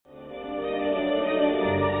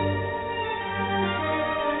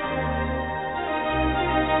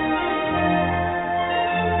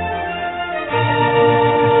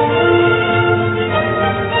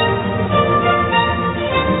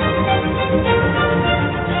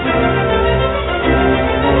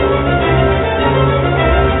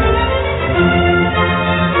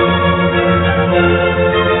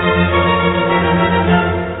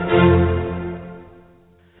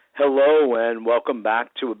welcome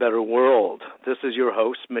back to A Better World. This is your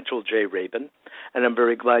host, Mitchell J. Rabin, and I'm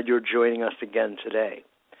very glad you're joining us again today.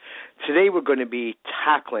 Today we're going to be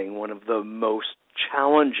tackling one of the most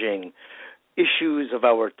challenging issues of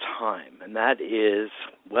our time, and that is,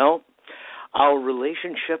 well, our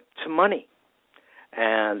relationship to money.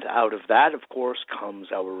 And out of that, of course, comes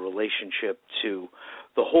our relationship to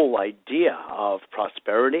the whole idea of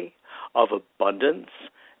prosperity, of abundance,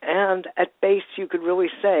 and at base, you could really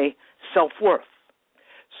say, self-worth.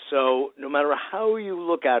 So no matter how you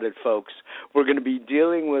look at it, folks, we're going to be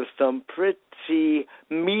dealing with some pretty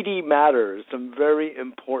meaty matters, some very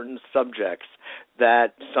important subjects that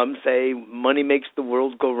some say money makes the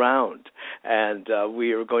world go round. And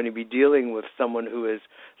we are going to be dealing with someone who is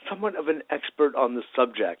somewhat of an expert on the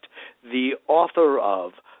subject, the author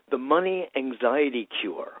of The Money Anxiety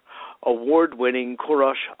Cure, award-winning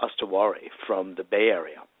Koorosh Ostowari from the Bay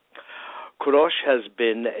Area. Koorosh has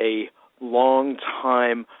been a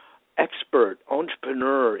long-time expert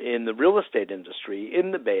entrepreneur in the real estate industry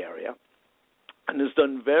in the Bay Area and has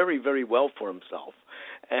done very, very well for himself.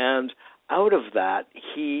 And out of that,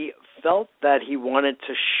 he felt that he wanted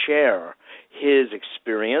to share his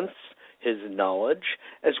experience, his knowledge,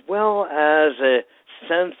 as well as a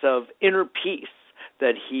sense of inner peace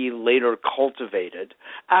that he later cultivated,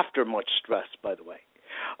 after much stress, by the way,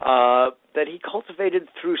 that he cultivated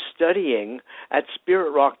through studying at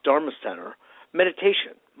Spirit Rock Dharma Center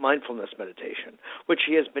meditation, mindfulness meditation, which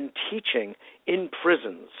he has been teaching in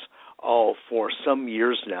prisons for some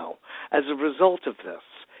years now. As a result of this,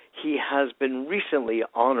 he has been recently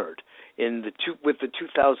honored with the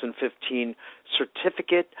 2015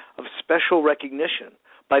 Certificate of Special Recognition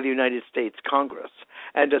by the United States Congress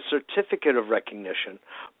and a Certificate of Recognition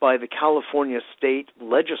by the California State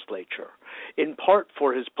Legislature, in part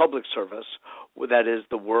for his public service, that is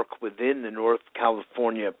the work within the North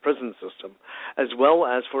California prison system, as well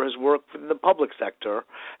as for his work in the public sector,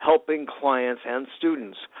 helping clients and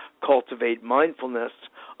students cultivate mindfulness,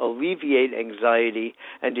 alleviate anxiety,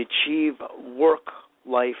 and achieve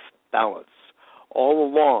work-life balance, all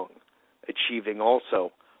along achieving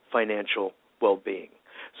also financial well-being.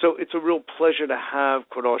 So it's a real pleasure to have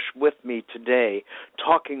Koorosh with me today,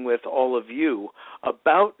 talking with all of you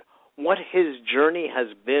about what his journey has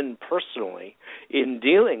been personally in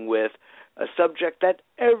dealing with a subject that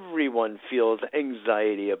everyone feels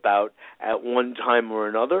anxiety about at one time or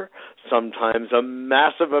another, sometimes a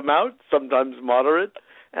massive amount, sometimes moderate,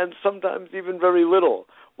 and sometimes even very little.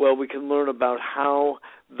 Well, we can learn about how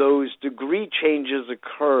those degree changes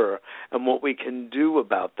occur and what we can do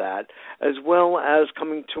about that, as well as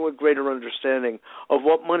coming to a greater understanding of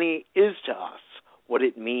what money is to us, what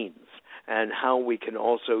it means, and how we can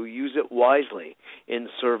also use it wisely in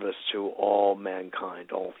service to all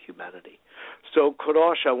mankind, all humanity. So,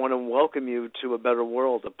 Koorosh, I want to welcome you to A Better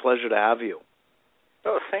World. A pleasure to have you.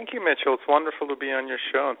 Oh, thank you, Mitchell. It's wonderful to be on your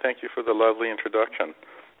show, and thank you for the lovely introduction.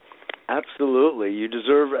 Absolutely. You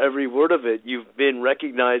deserve every word of it. You've been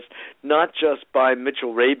recognized not just by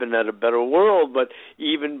Mitchell Rabin at A Better World, but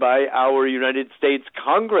even by our United States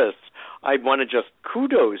Congress. I want to just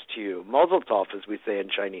kudos to you. Mazel tov, as we say in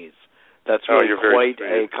Chinese. That's really quite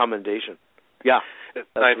a commendation. Yeah. It's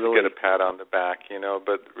nice to get a pat on the back,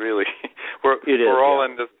 but really, we're all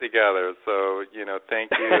in this together. So,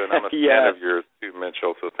 thank you, and I'm a fan of yours too,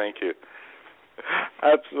 Mitchell, so thank you.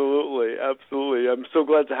 Absolutely. I'm so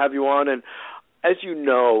glad to have you on. And as you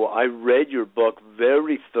know, I read your book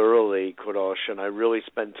very thoroughly, Koorosh, and I really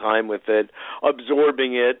spent time with it,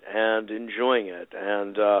 absorbing it and enjoying it,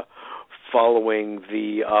 and following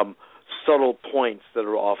the subtle points that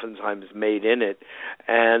are oftentimes made in it.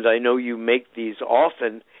 And I know you make these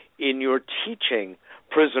often in your teaching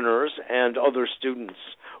prisoners and other students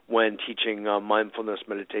when teaching mindfulness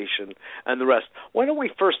meditation and the rest. Why don't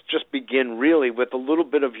we first just begin really with a little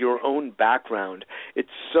bit of your own background? It's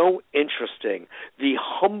so interesting, the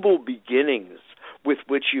humble beginnings with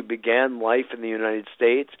which you began life in the United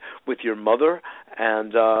States with your mother,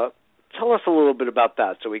 and tell us a little bit about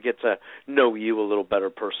that so we get to know you a little better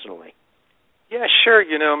personally. Yeah, sure.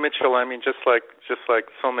 Mitchell, I mean, just like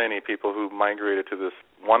so many people who migrated to this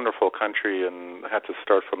wonderful country and had to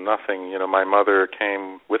start from nothing, my mother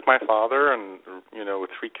came with my father and, with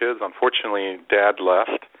 3 kids. Unfortunately, Dad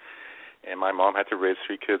left, and my mom had to raise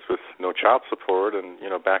 3 kids with no child support. And,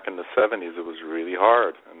 back in the 70s, it was really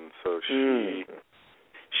hard. And so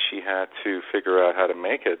she had to figure out how to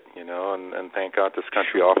make it, and thank God this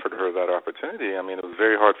country offered her that opportunity. I mean, it was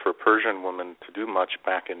very hard for a Persian woman to do much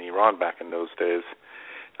back in Iran back in those days.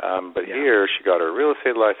 But here, she got her real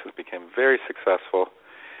estate license, became very successful,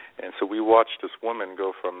 And so we watched this woman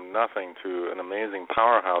go from nothing to an amazing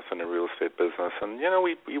powerhouse in the real estate business. And,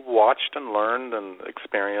 we watched and learned and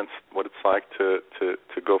experienced what it's like to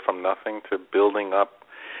go from nothing to building up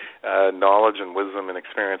knowledge and wisdom and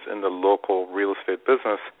experience in the local real estate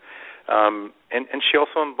business. And she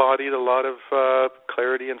also embodied a lot of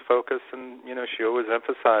clarity and focus, and she always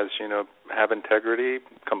emphasized have integrity,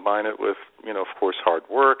 combine it with of course hard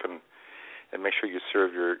work, and make sure you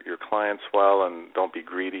serve your clients well, and don't be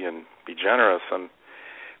greedy and be generous. And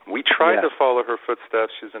we tried to follow her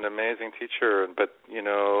footsteps. She's an amazing teacher, but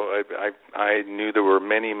I knew there were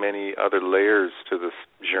many other layers to this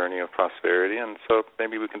journey of prosperity, and so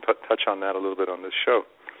maybe we can touch on that a little bit on this show.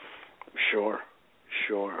 Sure.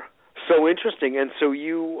 So interesting. And so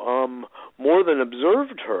you more than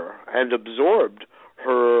observed her and absorbed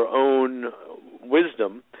her own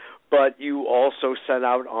wisdom, but you also set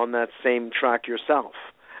out on that same track yourself.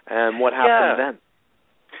 And what happened then?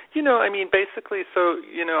 Basically,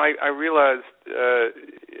 I realized,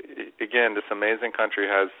 again, this amazing country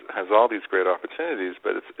has all these great opportunities,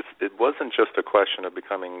 but it wasn't just a question of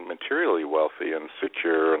becoming materially wealthy and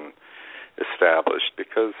secure and established,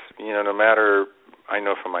 because, no matter, I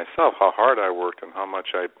know for myself, how hard I worked and how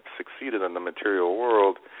much I succeeded in the material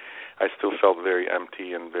world, I still felt very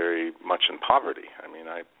empty and very much in poverty.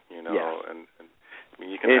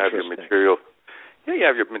 You can have your material, you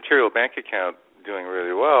have your material bank account doing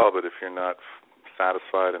really well, but if you're not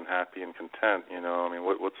satisfied and happy and content,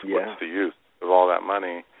 what's the use of all that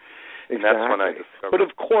money? Exactly. And that's when I discovered. But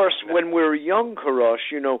of course, when we're young,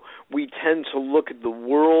 Koorosh, we tend to look at the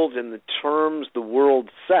world in the terms the world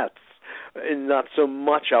sets, and not so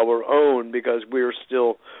much our own, because we're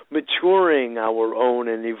still maturing our own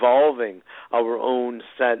and evolving our own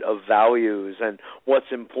set of values and what's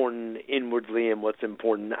important inwardly and what's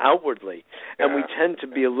important outwardly. And we tend to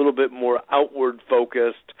be a little bit more outward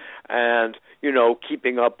focused and,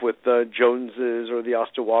 keeping up with the Joneses or the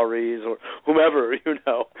Ostowaris or whomever,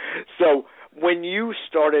 So when you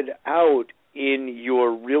started out in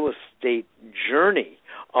your real estate journey,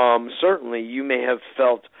 certainly you may have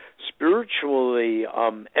felt spiritually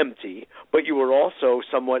empty, but you were also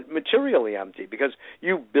somewhat materially empty because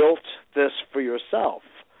you built this for yourself.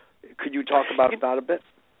 Could you talk about that a bit?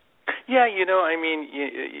 Yeah, you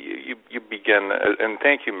begin, and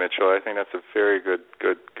thank you, Mitchell. I think that's a very good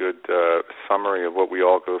summary of what we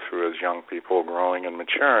all go through as young people, growing and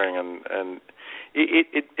maturing, and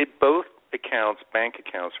it both accounts, bank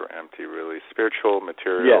accounts, were empty, really, spiritual,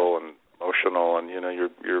 material, and emotional, and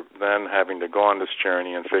you're then having to go on this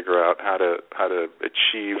journey and figure out how to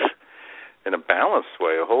achieve in a balanced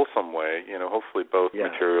way, a wholesome way, hopefully both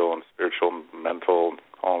material and spiritual, mental,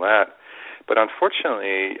 all that. But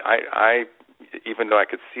unfortunately, I even though I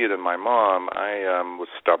could see it in my mom, I was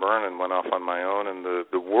stubborn and went off on my own, and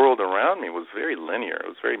the world around me was very linear. It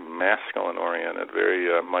was very masculine oriented, very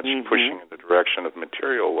much pushing in the direction of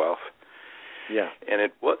material wealth. Yeah. And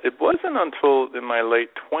it wasn't until in my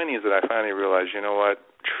late 20s that I finally realized,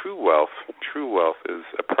 true wealth is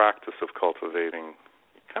a practice of cultivating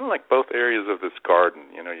kind of like both areas of this garden.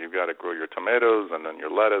 You've got to grow your tomatoes and then your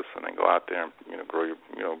lettuce, and then go out there and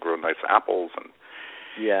grow nice apples, and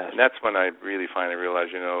that's when I really finally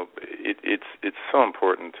realized, it's so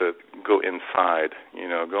important to go inside,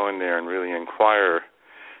 go in there and really inquire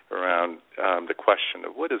around the question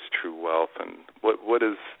of what is true wealth and what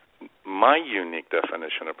is my unique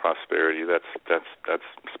definition of prosperity that's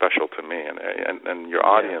special to me, and your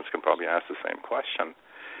audience can probably ask the same question.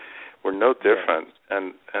 We're no different,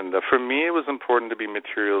 and for me it was important to be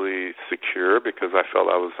materially secure because I felt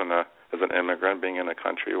I was as an immigrant being in a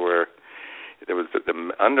country where there was the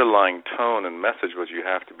underlying tone and message was you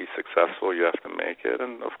have to be successful, you have to make it,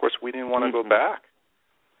 and of course we didn't want to go back,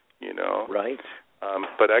 Right.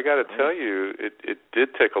 But I got to tell you, it did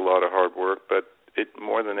take a lot of hard work, but it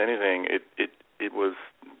more than anything, it was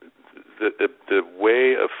the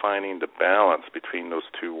way of finding the balance between those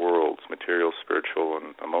two worlds, material, spiritual,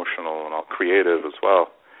 and emotional, and all creative as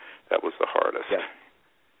well. That was the hardest. Yeah.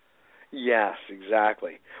 Yes,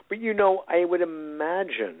 exactly. But I would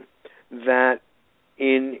imagine that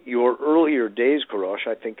in your earlier days, Koorosh,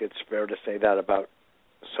 I think it's fair to say that about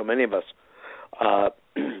so many of us,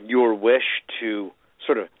 your wish to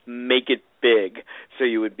sort of make it big so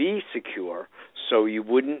you would be secure, so you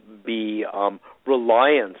wouldn't be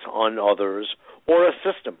reliant on others or a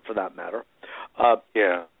system for that matter,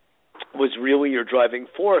 was really your driving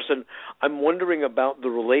force. And I'm wondering about the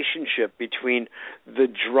relationship between the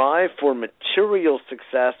drive for material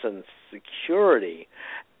success and security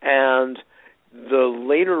and the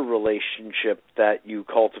later relationship that you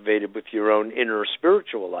cultivated with your own inner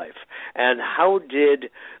spiritual life, and how did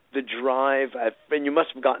the drive, and you must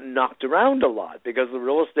have gotten knocked around a lot because the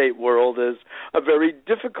real estate world is a very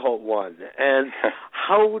difficult one, and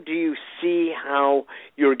how do you see how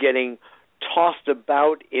you're getting tossed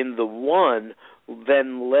about in the one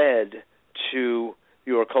then led to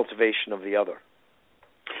your cultivation of the other?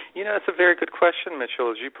 It's a very good question,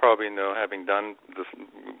 Mitchell. As you probably know, having been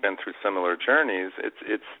through similar journeys,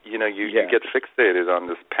 you get fixated on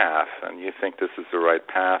this path, and you think this is the right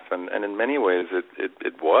path, and in many ways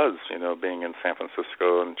it was, being in San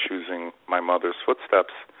Francisco and choosing my mother's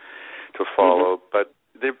footsteps to follow. Mm-hmm. But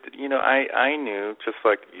I knew, just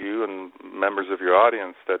like you and members of your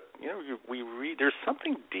audience, that there's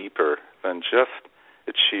something deeper than just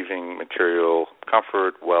achieving material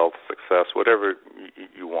comfort, wealth, success, whatever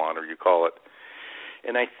you want or you call it.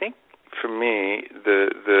 And I think for me,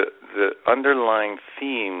 the underlying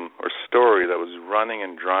theme or story that was running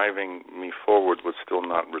and driving me forward was still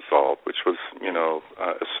not resolved, which was,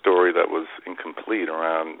 a story that was incomplete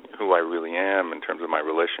around who I really am in terms of my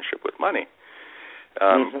relationship with money.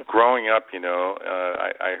 Growing up,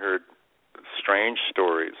 I heard strange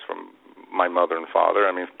stories from my mother and father.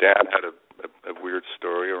 I mean, Dad had a weird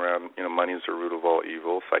story around, money is the root of all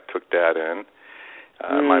evil, so I took Dad in.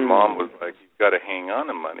 My mom was like, you've got to hang on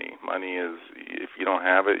to money. Money is, if you don't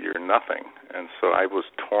have it, you're nothing. And so I was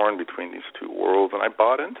torn between these two worlds, and I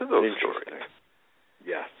bought into those stories.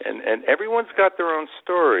 Yes. And everyone's got their own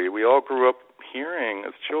story. We all grew up hearing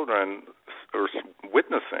as children or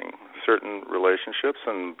witnessing certain relationships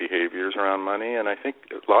and behaviors around money, and I think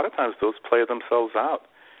a lot of times those play themselves out.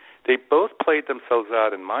 They both played themselves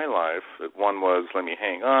out in my life. One was, let me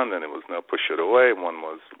hang on, then it was, no, push it away. One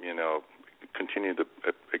was, continue to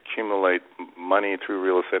accumulate money through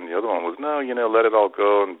real estate, and the other one was, no, let it all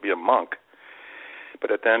go and be a monk.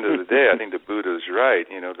 But at the end of the day, I think the Buddha is right.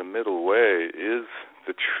 The middle way is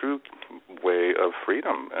the true way of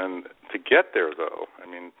freedom. And to get there, though, I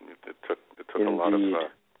mean, it took a lot of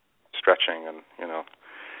stretching and,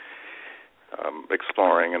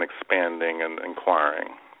 exploring and expanding and inquiring.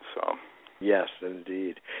 So. Yes,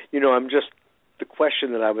 indeed. The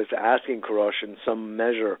question that I was asking, Koorosh, in some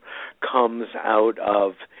measure comes out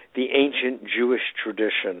of the ancient Jewish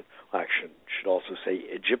tradition, actually, should also say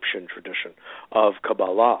Egyptian tradition, of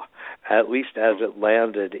Kabbalah, at least as it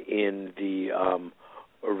landed in the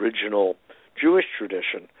original Jewish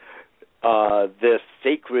tradition. This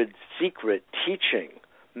sacred, secret teaching,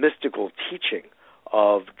 mystical teaching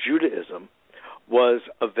of Judaism was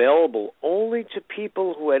available only to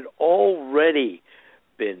people who had already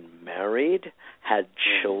been married, had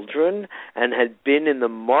children, and had been in the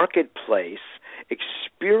marketplace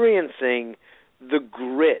experiencing the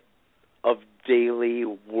grit of daily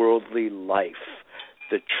worldly life,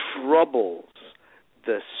 the troubles,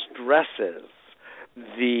 the stresses,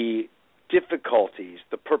 the difficulties,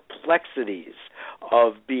 the perplexities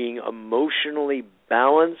of being emotionally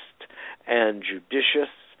balanced and judicious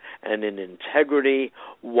and in integrity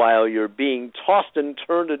while you're being tossed and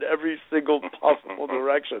turned in every single possible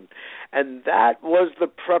direction. And that was the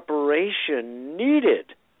preparation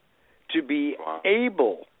needed to be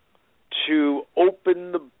able to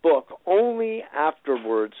open the book only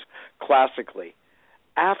afterwards, classically.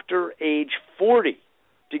 After age 40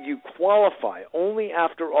 did you qualify, only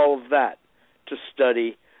after all of that, to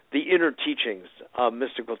study the inner teachings,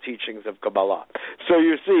 mystical teachings of Kabbalah. So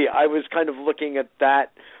you see, I was kind of looking at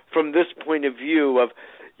that from this point of view of,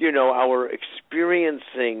 our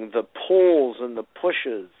experiencing the pulls and the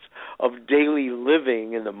pushes of daily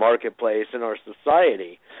living in the marketplace in our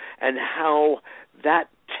society, and how that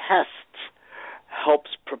test helps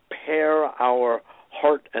prepare our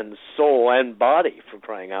heart and soul and body, for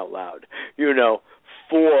crying out loud,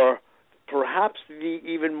 for perhaps the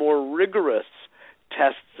even more rigorous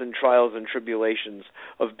tests and trials and tribulations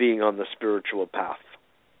of being on the spiritual path.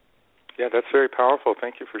 Yeah, that's very powerful.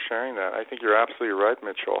 Thank you for sharing that. I think you're absolutely right,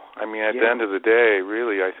 Mitchell. I mean, at the end of the day,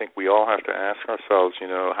 really, I think we all have to ask ourselves,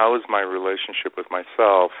 how is my relationship with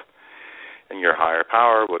myself and your higher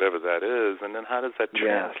power, whatever that is, and then how does that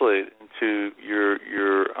translate into your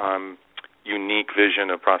unique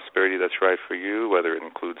vision of prosperity that's right for you, whether it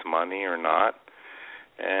includes money or not?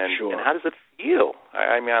 And how does it feel?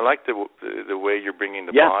 I mean, I like the way you're bringing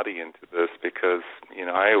the body into this because,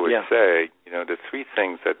 I always say, the three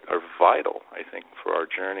things that are vital, I think, for our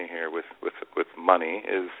journey here with money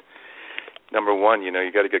is, number one, you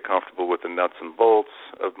got to get comfortable with the nuts and bolts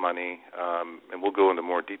of money, and we'll go into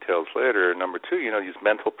more details later. Number two, these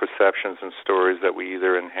mental perceptions and stories that we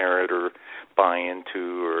either inherit or buy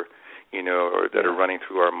into or, or that are running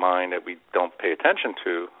through our mind that we don't pay attention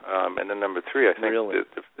to. And then number three, I think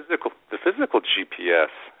the physical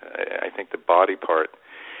GPS, I think the body part,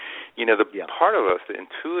 the part of us, the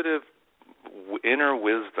intuitive inner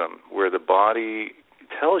wisdom, where the body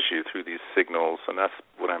tells you through these signals, and that's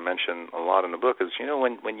what I mention a lot in the book, is,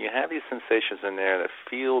 when you have these sensations in there that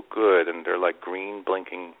feel good, and they're like green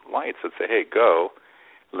blinking lights that say, hey, go,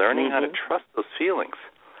 learning how to trust those feelings.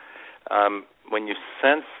 When you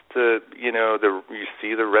sense you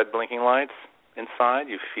see the red blinking lights inside,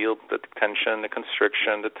 you feel the tension, the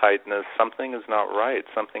constriction, the tightness, something is not right,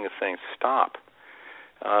 something is saying stop.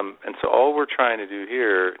 And so all we're trying to do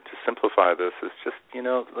here to simplify this is just,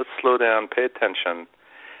 let's slow down, pay attention,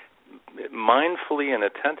 mindfully and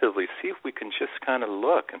attentively see if we can just kind of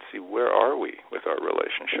look and see where are we with our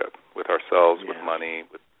relationship, with ourselves, with money,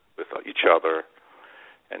 with each other.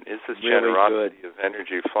 And is this really generosity of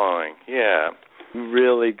energy flowing? Yeah.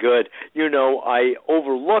 Really good. I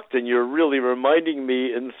overlooked, and you're really reminding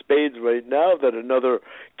me in spades right now, that another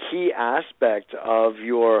key aspect of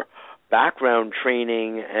your background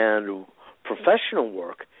training and professional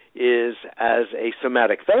work is as a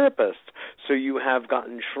somatic therapist. So you have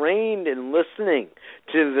gotten trained in listening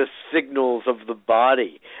to the signals of the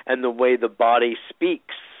body and the way the body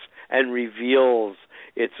speaks and reveals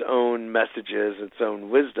its own messages, its own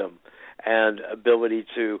wisdom, and ability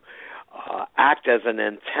to act as an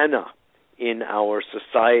antenna in our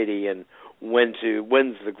society, and when's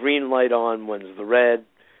the green light on, when's the red.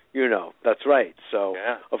 That's right. So,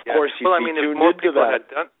 of course, you'd be tuned into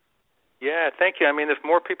that. Thank you. If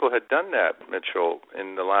more people had done that, Mitchell,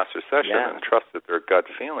 in the last recession and trusted their gut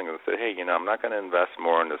feeling and said, hey, I'm not going to invest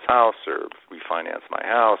more in this house or refinance my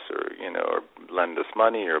house or lend this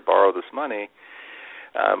money or borrow this money,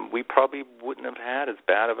 we probably wouldn't have had as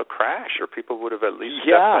bad of a crash, or people would have at least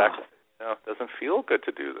stepped back and said, it doesn't feel good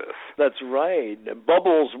to do this. That's right.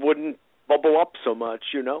 Bubbles wouldn't bubble up so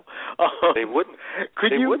much, They wouldn't.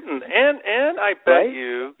 Wouldn't. And I bet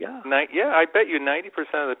you, I bet you 90%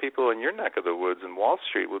 of the people in your neck of the woods in Wall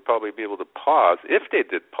Street would probably be able to pause, if they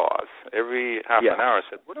did pause, every half an hour and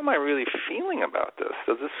said, what am I really feeling about this?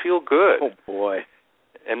 Does this feel good? Oh, boy.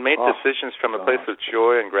 And made decisions from a place of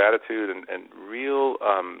joy and gratitude and real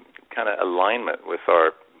kind of alignment with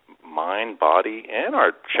our mind, body, and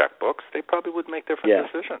our checkbooks. They probably would make different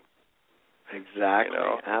decisions. Exactly.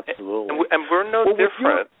 Absolutely. And we're no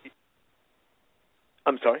different.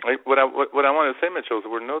 I'm sorry? What I want to say, Mitchell, is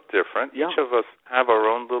we're no different. Yeah. Each of us have our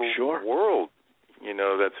own little world,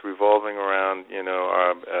 that's revolving around,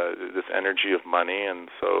 this energy of money. And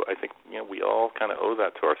so I think, we all kind of owe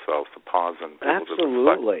that to ourselves, to pause and be able to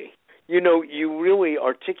reflect. Absolutely. You really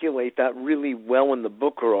articulate that really well in the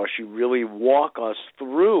book, Koorosh. You really walk us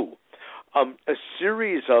through a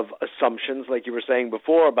series of assumptions, like you were saying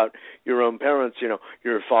before about your own parents.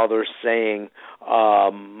 Your father saying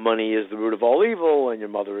money is the root of all evil, and your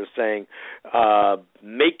mother is saying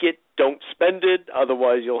make it, don't spend it,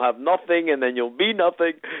 otherwise you'll have nothing, and then you'll be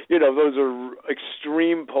nothing. Those are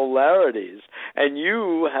extreme polarities, and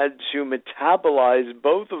you had to metabolize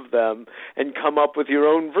both of them and come up with your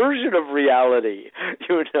own version of reality.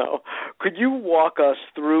 Could you walk us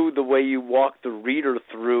through the way you walk the reader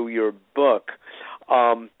through your book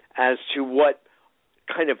as to what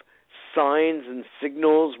kind of signs and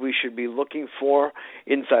signals we should be looking for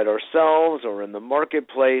inside ourselves or in the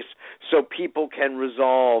marketplace so people can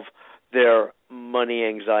resolve their money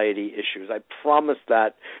anxiety issues? I promise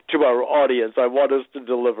that to our audience. I want us to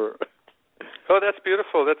deliver. Oh, that's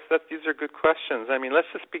beautiful. These are good questions.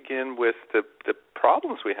 Let's just begin with the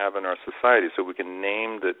problems we have in our society so we can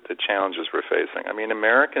name the challenges we're facing.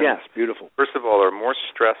 Americans, beautiful. First of all, are more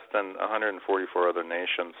stressed than 144 other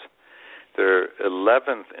nations. They're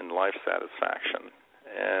 11th in life satisfaction,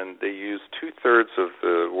 and they use 2/3 of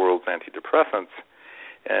the world's antidepressants.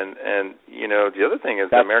 And the other thing is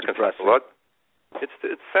the American psychology.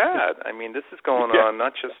 It's sad. This is going on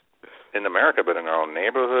not just in America, but in our own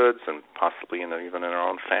neighborhoods and possibly even in our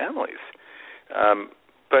own families.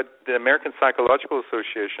 But the American Psychological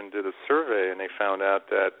Association did a survey, and they found out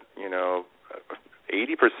that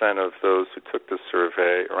 80% of those who took the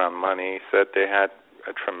survey around money said they had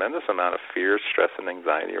a tremendous amount of fear, stress, and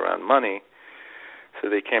anxiety around money. So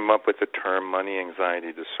they came up with the term money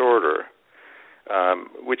anxiety disorder,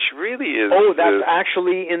 which really is... Oh, that's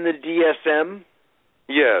actually in the DSM?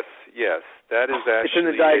 Yes. That is actually... It's in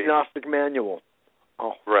the diagnostic manual.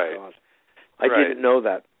 Oh, right. God. I didn't know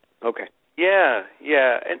that. Okay. Yeah.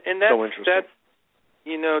 And that's... So interesting.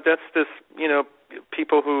 That's this,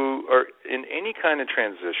 people who are in any kind of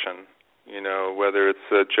transition, whether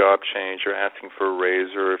it's a job change or asking for a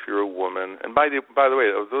raise, or if you're a woman. And by the way,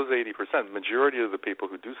 of those 80%, majority of the people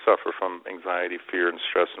who do suffer from anxiety, fear, and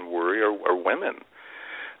stress and worry are women.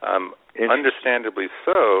 Understandably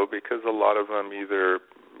so, because a lot of them either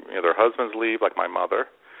their husbands leave, like my mother,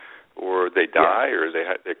 or they die, or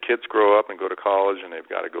their kids grow up and go to college, and they've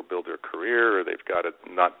got to go build their career, or they've got to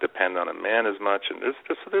not depend on a man as much, and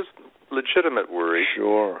there's legitimate worry.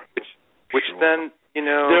 Sure. Which then,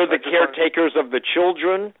 they're the caretakers of the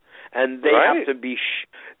children, and they right. have to be.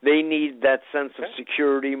 They need that sense of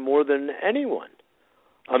security more than anyone.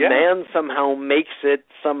 A man somehow makes it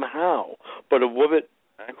somehow, but a woman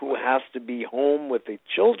who has to be home with the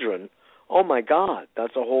children, oh my God,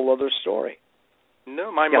 that's a whole other story.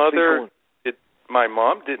 No, my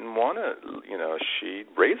mom didn't want to, she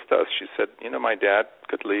raised us. She said, my dad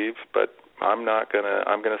could leave, but I'm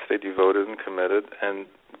gonna stay devoted and committed.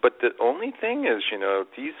 But the only thing is,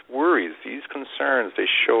 these worries, these concerns, they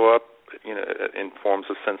show up, in forms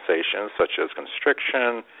of sensations such as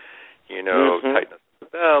constriction, tightness of the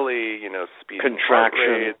belly, speed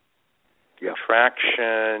contraction.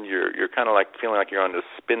 Contraction. You're kind of like feeling like you're on this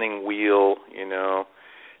spinning wheel,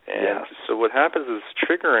 And so what happens is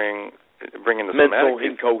bringing the mental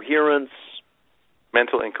incoherence,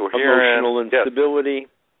 emotional instability. Yes.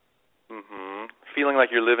 Mm-hmm. Feeling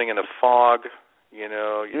like you're living in a fog, you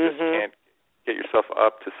just can't get yourself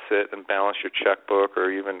up to sit and balance your checkbook, or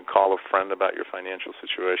even call a friend about your financial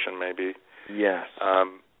situation, maybe. Yes.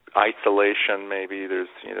 Isolation, maybe. There's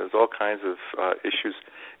all kinds of issues,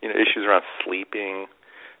 issues around sleeping.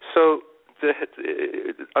 So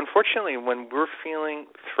unfortunately, when we're feeling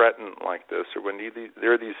threatened like this, or when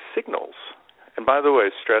there are these signals, and by the way,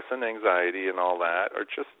 stress and anxiety and all that are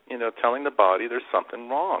just, telling the body there's something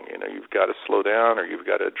wrong. You've got to slow down, or you've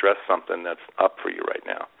got to address something that's up for you right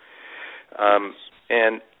now.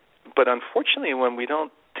 But unfortunately, when we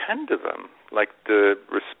don't tend to them, like the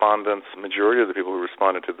respondents, majority of the people who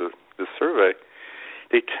responded to this survey,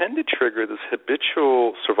 they tend to trigger this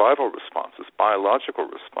habitual survival response, this biological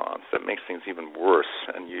response that makes things even worse,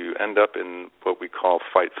 and you end up in what we call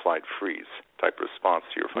fight, flight, freeze type response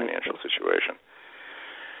to your financial situation.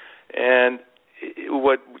 And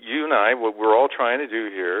what we're all trying to do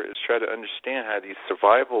here is try to understand how these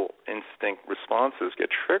survival instinct responses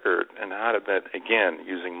get triggered, and how to then, again,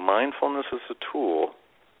 using mindfulness as a tool,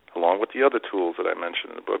 along with the other tools that I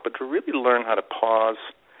mentioned in the book, but to really learn how to pause,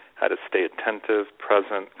 how to stay attentive,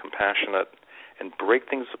 present, compassionate, and break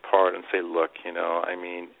things apart and say, look,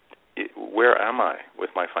 where am I with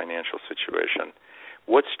my financial situation?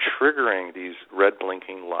 What's triggering these red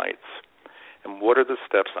blinking lights? And what are the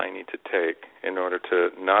steps I need to take in order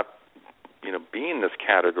to not, be in this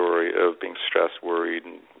category of being stressed, worried,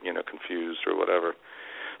 and, confused or whatever?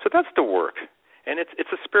 So that's the work. And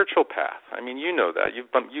it's a spiritual path. You know that.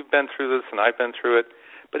 You've been through this, and I've been through it.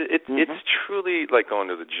 But it's truly like going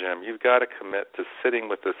to the gym. You've got to commit to sitting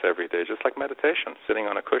with this every day, just like meditation, sitting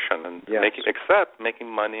on a cushion and making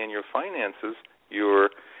money and your finances your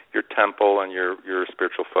temple and your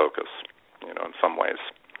spiritual focus, in some ways.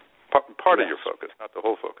 Part of your focus, not the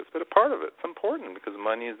whole focus, but a part of it. It's important because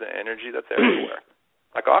money is the energy that's everywhere,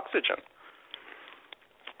 like oxygen.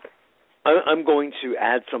 I'm going to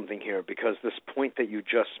add something here, because this point that you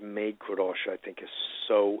just made, Koorosh, I think is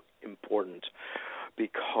so important,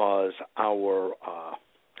 because our,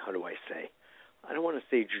 how do I say, I don't want to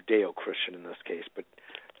say Judeo-Christian in this case, but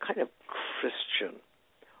kind of Christian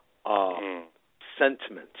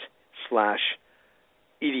sentiment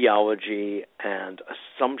 / ideology and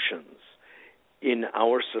assumptions in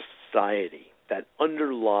our society that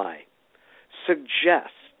underlie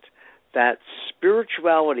suggest that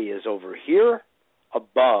spirituality is over here,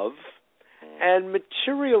 above, and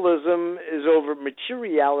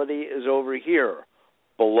materiality is over here,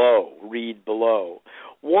 below. Read below.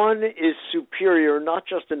 One is superior not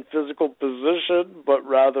just in physical position, but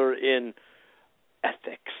rather in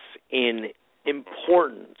ethics, in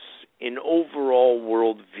importance, in overall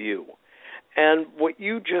worldview. And what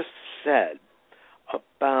you just said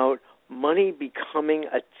about money becoming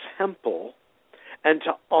a temple, and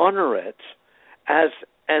to honor it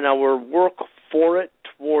and our work for it,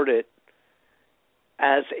 toward it,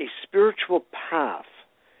 as a spiritual path,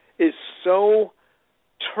 is so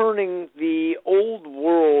turning the old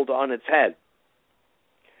world on its head,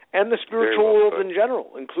 and the spiritual world in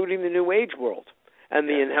general, including the New Age world, and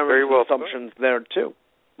the inherent assumptions there too,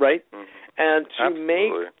 right? Mm-hmm. And to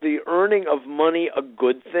make the earning of money a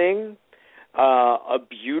good thing, a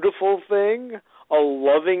beautiful thing, a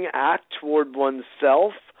loving act toward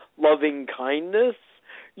oneself, loving kindness,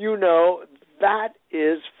 that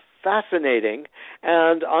is fascinating.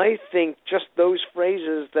 And I think just those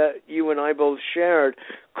phrases that you and I both shared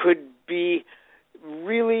could be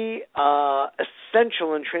really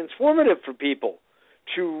essential and transformative for people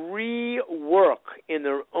to rework in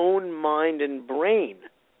their own mind and brain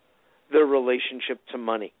their relationship to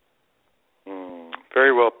money.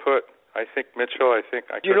 Very well put. I think, Mitchell, I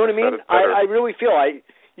couldn't you know what I mean? have said it better. I really feel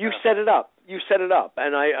you set it up. You set it up,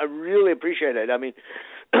 and I really appreciate it. I mean,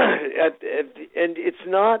 and it's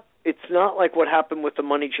not like what happened with the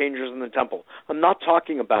money changers in the temple. I'm not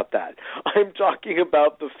talking about that. I'm talking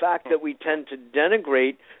about the fact that we tend to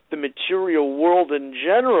denigrate the material world in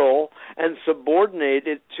general and subordinate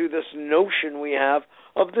it to this notion we have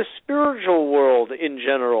of the spiritual world in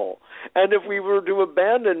general. And if we were to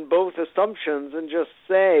abandon both assumptions and just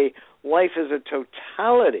say life is a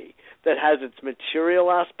totality that has its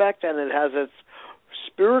material aspect and it has its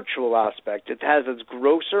spiritual aspect, it has its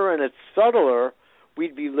grosser and its subtler,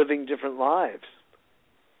 we'd be living different lives.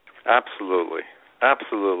 Absolutely.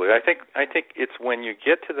 I think it's when you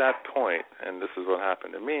get to that point, and this is what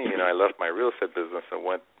happened to me. I left my real estate business and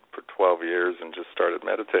went for 12 years and just started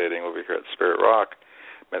meditating over here at Spirit Rock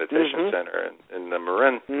Meditation Center in the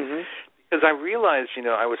Marin. Because I realized,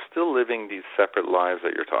 I was still living these separate lives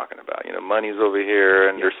that you're talking about. Money's over here,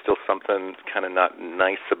 and there's still something kind of not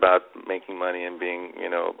nice about making money and being,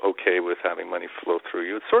 okay with having money flow through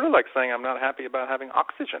you. It's sort of like saying I'm not happy about having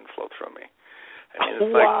oxygen flow through me.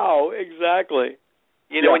 Wow, exactly.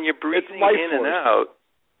 When you're breathing in and out,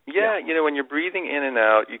 when you're breathing in and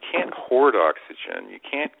out, you can't hoard oxygen. You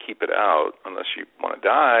can't keep it out unless you want to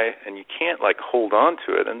die, and you can't, hold on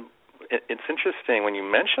to it. And it's interesting when you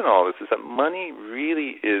mention all this is that money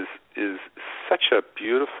really is such a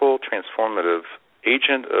beautiful, transformative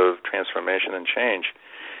agent of transformation and change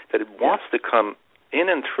that it wants to come in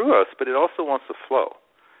and through us, but it also wants to flow.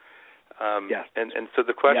 And so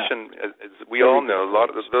the question, is we all know, a lot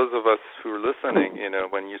of those of us who are listening,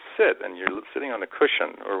 when you sit and you're sitting on a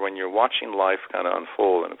cushion or when you're watching life kind of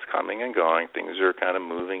unfold and it's coming and going, things are kind of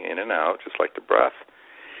moving in and out, just like the breath.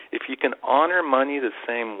 If you can honor money the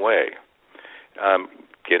same way,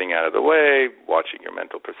 getting out of the way, watching your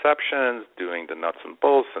mental perceptions, doing the nuts and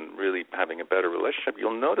bolts, and really having a better relationship,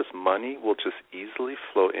 you'll notice money will just easily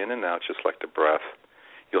flow in and out just like the breath.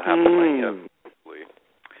 You'll have the money easily.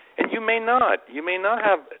 And you may not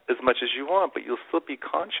have as much as you want, but you'll still be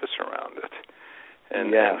conscious around it.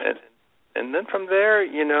 And then from there,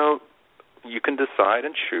 you can decide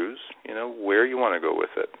and choose, where you want to go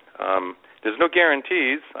with it. There's no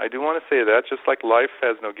guarantees. I do want to say that, just like life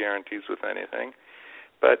has no guarantees with anything.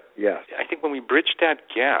 But I think when we bridge that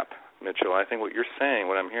gap, Mitchell, I think what you're saying,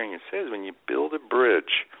 what I'm hearing you say is when you build a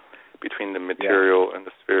bridge between the material and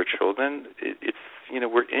the spiritual, then it's,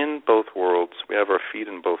 we're in both worlds. We have our feet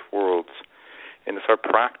in both worlds. And it's our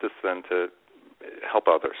practice then to help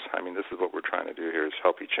others. I mean, this is what we're trying to do here, is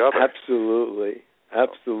help each other.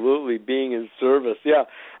 Absolutely, being in service. Yeah,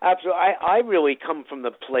 absolutely. I really come from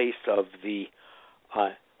the place of the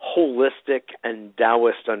holistic and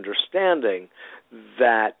Taoist understanding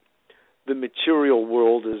that the material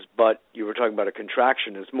world is you were talking about a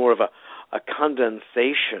contraction, is more of a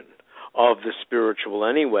condensation of the spiritual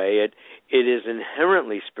anyway. It is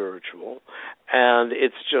inherently spiritual, and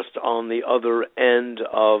it's just on the other end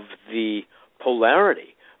of the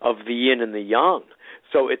polarity of the yin and the yang.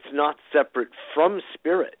 So it's not separate from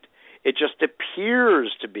spirit. It just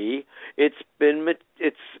appears to be. It's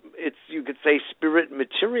you could say spirit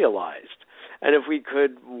materialized. And if we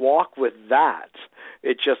could walk with that,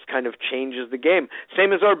 it just kind of changes the game.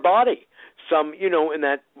 Same as our body. In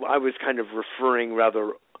that I was kind of referring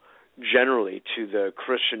rather generally to the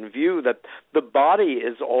Christian view that the body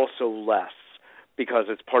is also less, because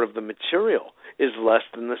it's part of the material, is less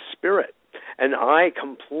than the spirit. And I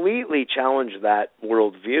completely challenge that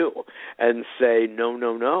worldview and say,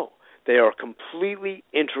 no. They are completely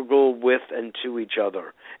integral with and to each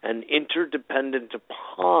other and interdependent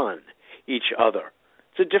upon each other.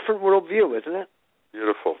 It's a different worldview, isn't it?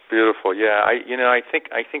 Beautiful. Yeah, I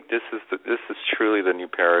think this is truly the new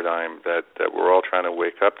paradigm that we're all trying to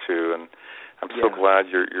wake up to, and I'm so glad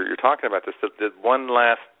you're talking about this. The one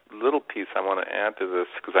last little piece I want to add to this,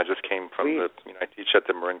 because I just came from I teach at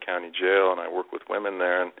the Marin County Jail, and I work with women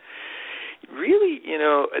there, and really,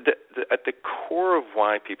 at the core of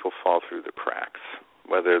why people fall through the cracks,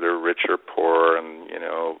 whether they're rich or poor, and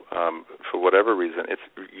for whatever reason, it's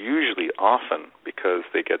usually often because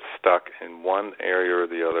they get stuck in one area or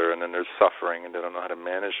the other, and then there's suffering, and they don't know how to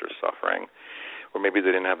manage their suffering, or maybe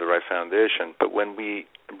they didn't have the right foundation. But when we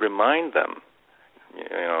remind them,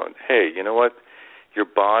 hey, you know what? Your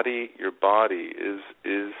body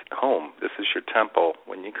is home. This is your temple.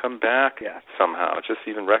 When you come back somehow, just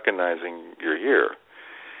even recognizing you're here,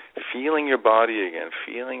 feeling your body again,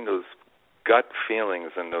 feeling those gut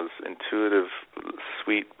feelings and those intuitive,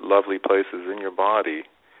 sweet, lovely places in your body,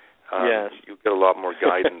 you get a lot more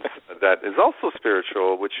guidance that is also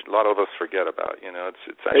spiritual, which a lot of us forget about.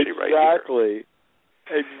 It's actually right here.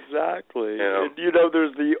 Exactly. And,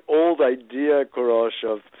 there's the old idea, Koorosh,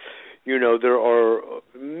 of, there are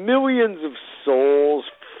millions of souls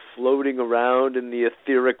floating around in the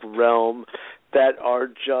etheric realm that are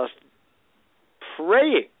just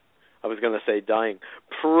praying. I was going to say dying,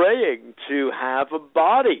 praying to have a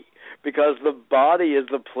body, because the body is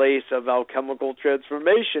the place of alchemical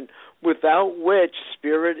transformation, without which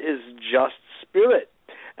spirit is just spirit,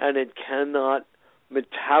 and it cannot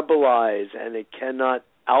metabolize and it cannot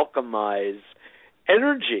alchemize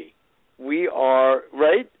energy. We are,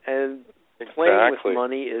 right? And playing with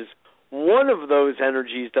money is one of those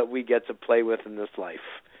energies that we get to play with in this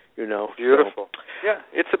life, Beautiful.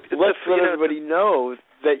 So, let's let everybody know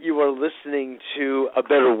that you are listening to A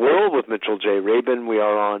Better World with Mitchell J. Rabin. We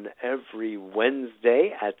are on every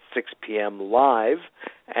Wednesday at 6 p.m. live,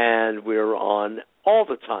 and we're on all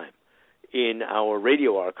the time in our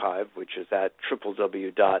radio archive, which is at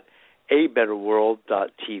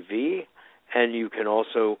www.abetterworld.tv, and you can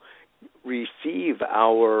also receive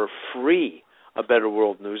our free A Better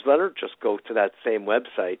World newsletter. Just go to that same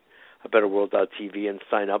website, abetterworld.tv, and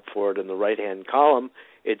sign up for it in the right-hand column.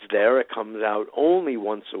 It's there. It comes out only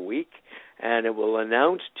once a week, and it will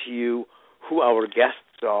announce to you who our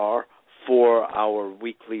guests are for our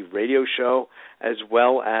weekly radio show as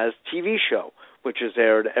well as TV show, which is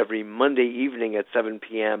aired every Monday evening at 7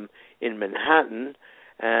 p.m. in Manhattan.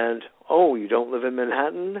 And, you don't live in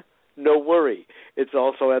Manhattan? No worry. It's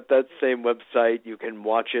also at that same website. You can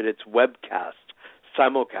watch it. It's webcast,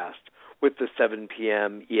 simulcast, with the 7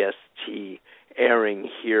 p.m. EST airing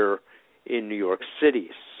here in New York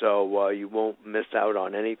City. So you won't miss out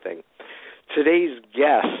on anything. Today's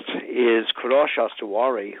guest is Koorosh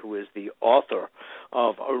Ostowari, who is the author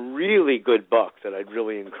of a really good book that I'd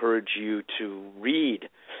really encourage you to read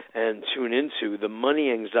and tune into, The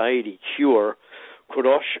Money Anxiety Cure.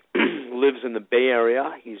 Koorosh lives in the Bay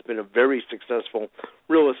Area. He's been a very successful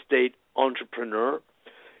real estate entrepreneur,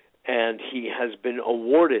 and he has been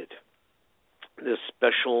awarded this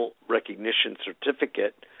special recognition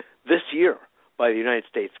certificate this year by the United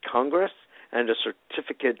States Congress and a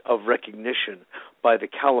certificate of recognition by the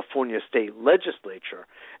California State Legislature.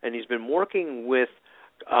 And he's been working with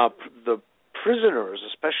the prisoners,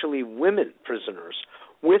 especially women prisoners,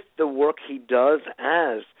 with the work he does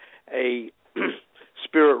as a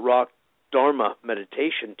Spirit Rock Dharma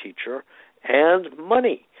meditation teacher, and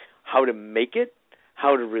money, how to make it,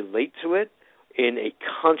 how to relate to it in a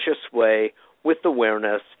conscious way with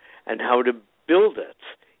awareness, and how to build it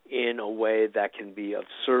in a way that can be of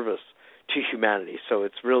service to humanity. So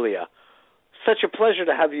it's really such a pleasure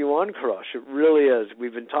to have you on, Koorosh. It really is.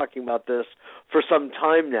 We've been talking about this for some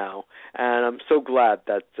time now, and I'm so glad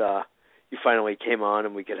that you finally came on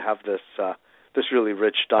and we could have this really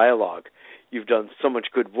rich dialogue. You've done so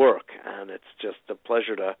much good work, and it's just a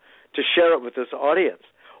pleasure to share it with this audience.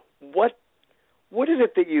 What is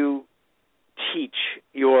it that you teach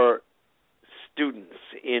your students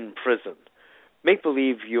in prison? Make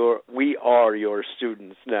believe we are your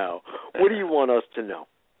students now. What do you want us to know?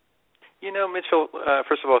 Mitchell,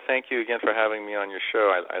 first of all, thank you again for having me on your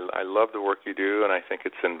show. I love the work you do, and I think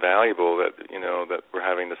it's invaluable that that we're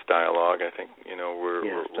having this dialogue. I think we're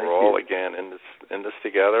all again in this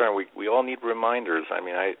together, and we all need reminders. I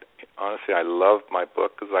mean, honestly I love my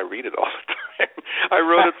book because I read it all the time. I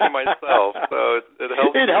wrote it for myself, so it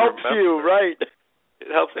helps. It helps you, right? It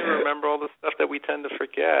helps me remember all the stuff that we tend to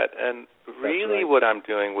forget. And really what I'm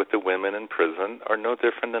doing with the women in prison are no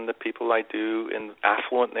different than the people I do in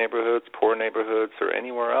affluent neighborhoods, poor neighborhoods, or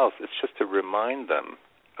anywhere else. It's just to remind them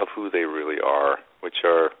of who they really are, which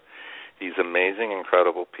are these amazing,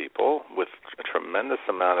 incredible people with a tremendous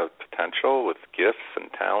amount of potential, with gifts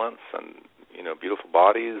and talents and, beautiful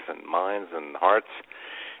bodies and minds and hearts.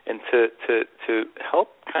 And to help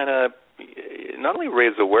kind of not only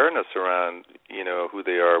raise awareness around who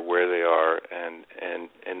they are, where they are, and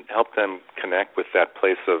help them connect with that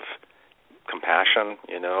place of compassion,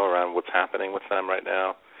 around what's happening with them right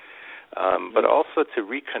now, but also to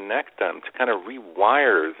reconnect them, to kind of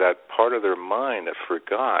rewire that part of their mind that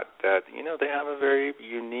forgot that they have a very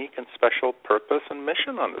unique and special purpose and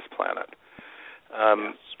mission on this planet.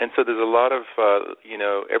 And so there's a lot of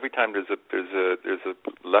every time there's a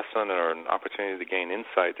lesson or an opportunity to gain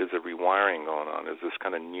insight, there's a rewiring going on. There's this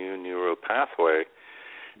kind of new neural pathway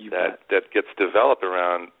that gets developed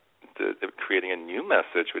around creating a new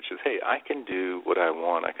message, which is, hey, I can do what I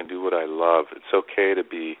want. I can do what I love. It's okay to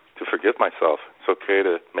forgive myself. It's okay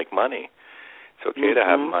to make money. It's okay to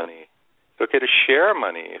have money. It's okay to share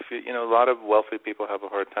money. If a lot of wealthy people have a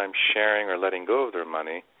hard time sharing or letting go of their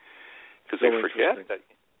money because they forget that.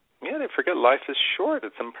 Yeah, they forget life is short.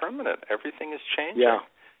 It's impermanent. Everything is changing. Yeah,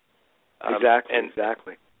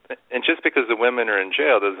 exactly. And just because the women are in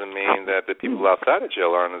jail doesn't mean that the people outside of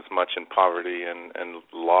jail aren't as much in poverty and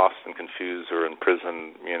lost and confused or in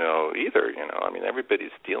prison, either. I mean,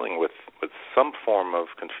 everybody's dealing with some form of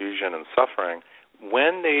confusion and suffering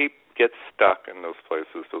when they get stuck in those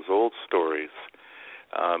places, those old stories.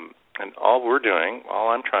 And all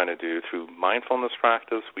I'm trying to do through mindfulness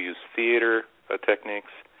practice, we use theater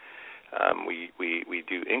techniques. We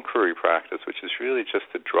do inquiry practice, which is really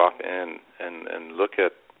just to drop in and look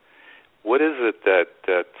at what is it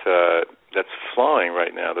that's flowing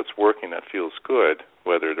right now, that's working, that feels good,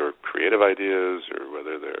 whether they're creative ideas or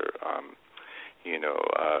whether they're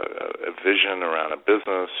a vision around a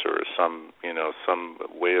business or some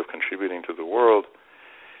way of contributing to the world.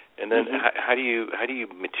 And then how do you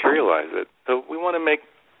materialize it? So we want to make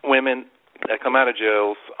women that come out of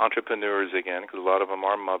jails entrepreneurs again, because a lot of them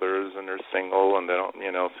are mothers and they're single and they don't,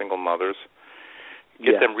 single mothers.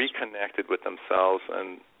 Get them reconnected with themselves,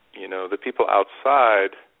 and the people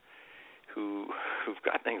outside who've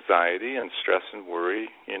got anxiety and stress and worry,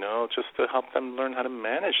 just to help them learn how to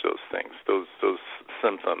manage those things, those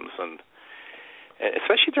symptoms, and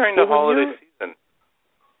especially during the holiday season.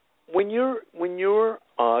 When you're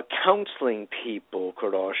counseling people,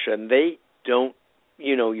 Koorosh, and they don't,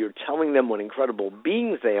 you're telling them what incredible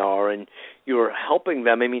beings they are, and you're helping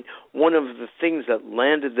them. I mean, one of the things that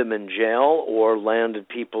landed them in jail or landed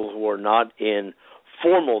people who are not in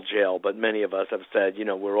formal jail, but many of us have said,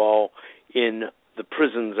 we're all in the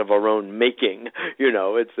prisons of our own making.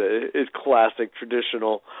 It's a classic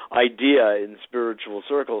traditional idea in spiritual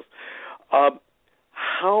circles.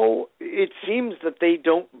 How it seems that they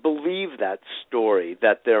don't believe that story,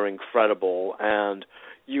 that they're incredible and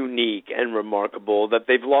unique and remarkable, that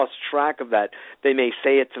they've lost track of that. They may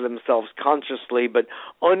say it to themselves consciously, but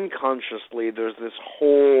unconsciously there's this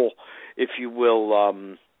whole, if you will,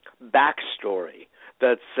 backstory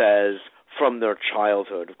that says from their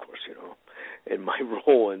childhood, of course, in my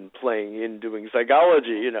role in doing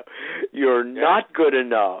psychology, you're not good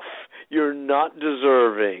enough, you're not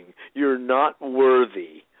deserving, you're not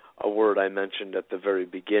worthy, a word I mentioned at the very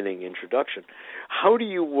beginning introduction. How do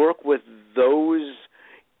you work with those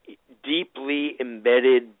deeply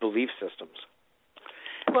embedded belief systems?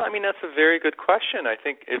 Well, that's a very good question. I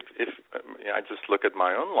think if I just look at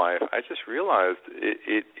my own life, I just realized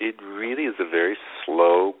it really is a very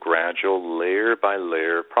slow, gradual, layer by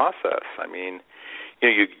layer process.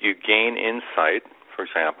 You gain insight. For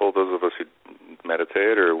example, those of us who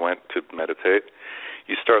meditate or went to meditate,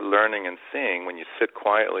 you start learning and seeing when you sit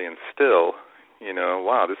quietly and still.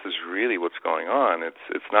 Wow, this is really what's going on.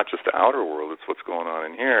 It's not just the outer world; it's what's going on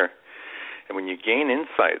in here. And when you gain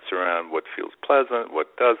insights around what feels pleasant,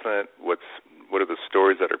 what doesn't, what are the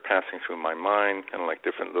stories that are passing through my mind, kind of like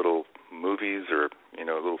different little movies or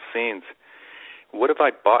little scenes. What have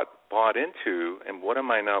I bought into, and what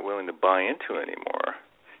am I not willing to buy into anymore?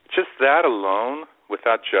 Just that alone,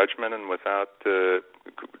 without judgment and without the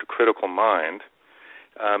critical mind,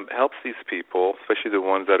 helps these people, especially the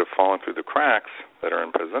ones that have fallen through the cracks that are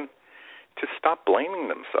in prison, to stop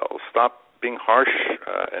blaming themselves, stop being harsh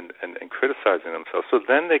and criticizing themselves. So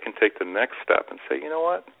then they can take the next step and say, you know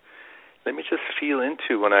what, let me just feel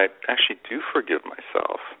into when I actually do forgive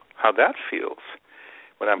myself, how that feels.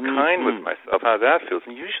 When I'm kind with myself, how that feels.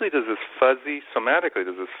 And usually there's this fuzzy, somatically,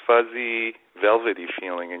 there's this fuzzy, velvety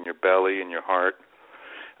feeling in your belly, in your heart.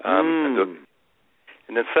 And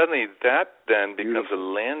then suddenly that then becomes a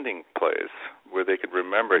landing place where they could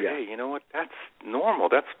remember, hey, you know what, that's normal.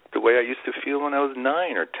 That's the way I used to feel when I was 9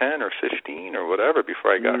 or 10 or 15 or whatever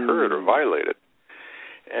before I got hurt or violated.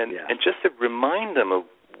 And just to remind them of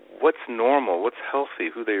what's normal, what's healthy,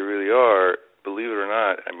 who they really are, believe it or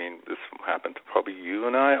not, this happened to probably you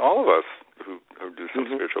and I, all of us who do some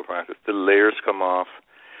spiritual practice. The layers come off.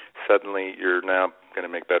 Suddenly you're now going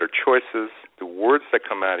to make better choices. The words that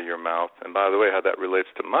come out of your mouth, and by the way, how that relates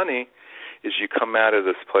to money, is you come out of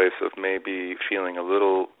this place of maybe feeling a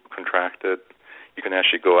little contracted. You can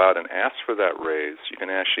actually go out and ask for that raise. You can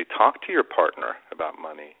actually talk to your partner about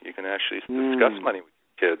money. You can actually discuss money with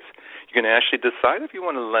your kids. You can actually decide if you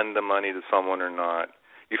want to lend the money to someone or not.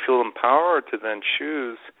 You feel empowered to then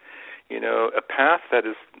choose, a path that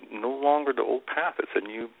is no longer the old path. It's a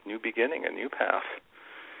new beginning, a new path.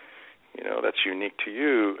 That's unique to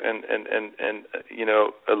you, and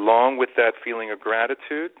along with that feeling of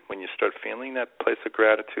gratitude, when you start feeling that place of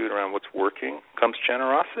gratitude around what's working, comes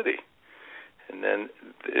generosity, and then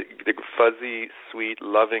the fuzzy, sweet,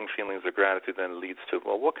 loving feelings of gratitude then leads to,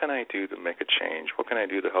 well, what can I do to make a change? What can I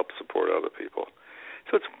do to help support other people?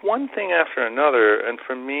 So it's one thing after another, and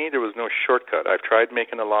for me, there was no shortcut. I've tried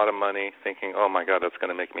making a lot of money, thinking, oh my God, that's going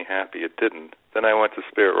to make me happy. It didn't. Then I went to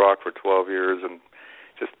Spirit Rock for 12 years and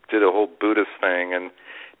just did a whole Buddhist thing, and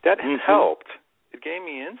that helped. It gave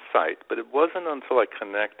me insight, but it wasn't until I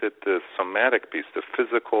connected the somatic piece, the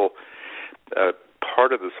physical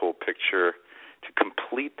part of this whole picture, to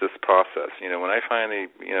complete this process. When I finally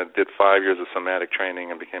did 5 years of somatic training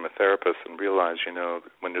and became a therapist and realized,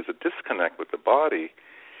 when there's a disconnect with the body,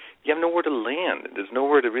 you have nowhere to land. There's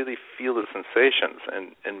nowhere to really feel the sensations.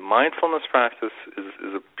 And mindfulness practice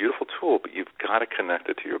is a beautiful tool, but you've got to connect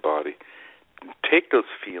it to your body. Take those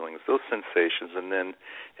feelings, those sensations, and then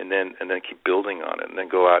keep building on it, and then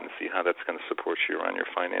go out and see how that's going to support you around your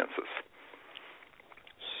finances.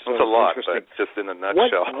 So it's a lot, but just in a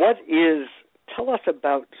nutshell. Tell us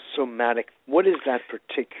about somatic. What is that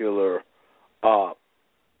particular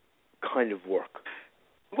kind of work?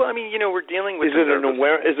 Well, we're dealing with. Is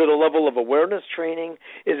it a level of awareness training?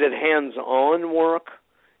 Is it hands-on work?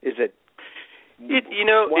 Is it?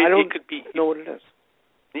 I don't could be. Know what it is.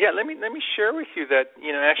 Yeah, let me share with you that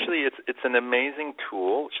actually it's an amazing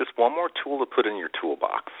tool. It's just one more tool to put in your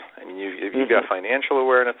toolbox. If you've got financial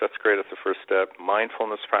awareness, that's great. That's the first step.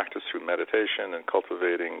 Mindfulness practice through meditation and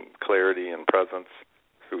cultivating clarity and presence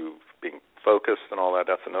through being focused and all that.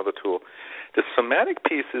 That's another tool. The somatic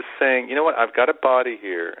piece is saying, you know what? I've got a body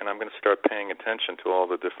here, and I'm going to start paying attention to all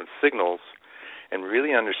the different signals and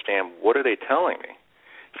really understand what are they telling me.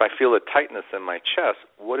 If I feel a tightness in my chest,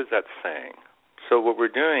 what is that saying? So what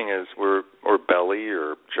we're doing is or belly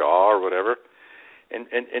or jaw or whatever, and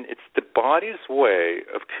it's the body's way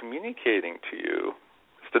of communicating to you.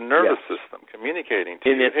 It's the nervous system communicating to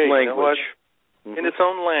you. In its language. In its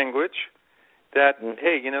own language, that,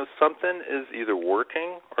 hey, something is either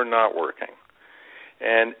working or not working.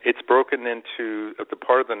 And it's broken into the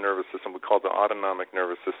part of the nervous system we call the autonomic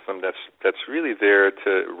nervous system that's really there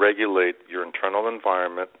to regulate your internal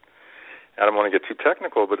environment. I don't want to get too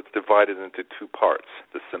technical, but it's divided into two parts.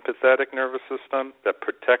 The sympathetic nervous system that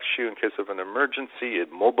protects you in case of an emergency.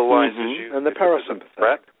 It mobilizes you. And the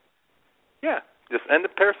parasympathetic. Yeah, and the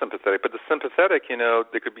parasympathetic. But the sympathetic,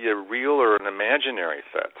 there could be a real or an imaginary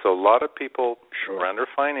threat. So a lot of people around their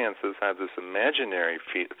finances have this imaginary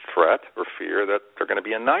threat or fear that they're going to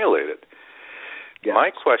be annihilated. Yes.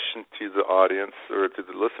 My question to the audience or to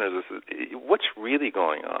the listeners is, what's really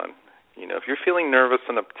going on? If you're feeling nervous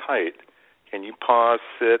and uptight, can you pause,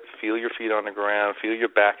 sit, feel your feet on the ground, feel your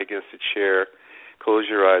back against the chair, close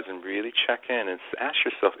your eyes, and really check in and ask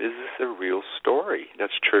yourself, is this a real story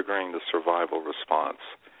that's triggering the survival response?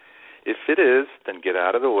 If it is, then get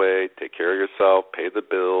out of the way, take care of yourself, pay the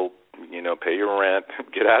bill, pay your rent,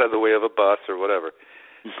 get out of the way of a bus or whatever.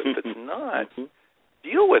 But if it's not,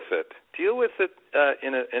 deal with it. Deal with it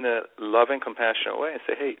in a loving, compassionate way and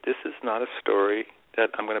say, hey, this is not a story that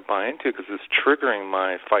I'm going to buy into because it's triggering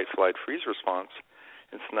my fight, flight, freeze response.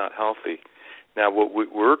 It's not healthy. Now, what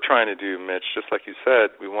we're trying to do, Mitch, just like you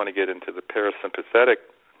said, we want to get into the parasympathetic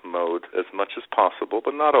mode as much as possible,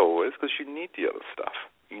 but not always, because you need the other stuff.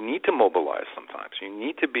 You need to mobilize sometimes. You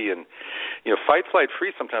need to be in, fight, flight,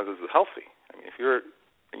 freeze sometimes is healthy. If you're,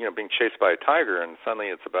 being chased by a tiger and suddenly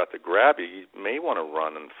it's about to grab you, you may want to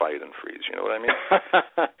run and fight and freeze. You know what I mean?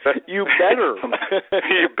 You better.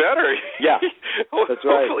 You better. Yeah, that's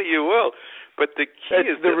right. Hopefully you will. But the key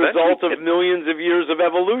is the result of millions of years of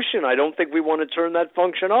evolution. I don't think we want to turn that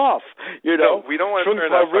function off. No, we don't want to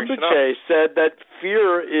turn that function off. Rinpoche said that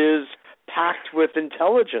fear is packed with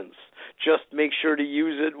intelligence. Just make sure to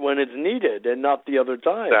use it when it's needed and not the other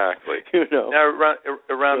time. Exactly. Now,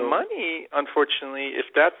 around money, unfortunately, if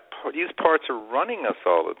these parts are running us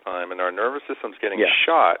all the time and our nervous system's getting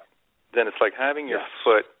shot, then it's like having your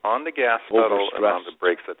foot on the gas pedal and on the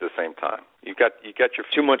brakes at the same time. You got your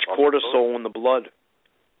too much cortisol in the blood.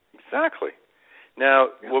 Exactly. Now,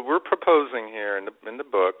 what we're proposing here in the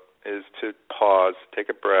book is to pause, take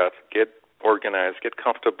a breath, get organized, get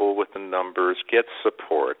comfortable with the numbers, get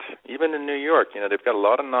support. Even in New York, they've got a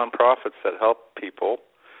lot of nonprofits that help people,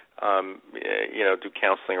 do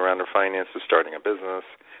counseling around their finances, starting a business.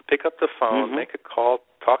 Pick up the phone, make a call,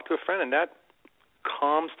 talk to a friend, and that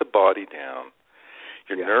calms the body down.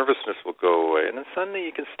 Your nervousness will go away, and then suddenly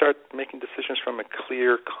you can start making decisions from a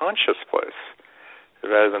clear, conscious place,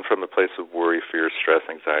 rather than from a place of worry, fear, stress,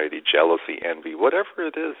 anxiety, jealousy, envy, whatever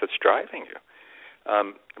it is that's driving you.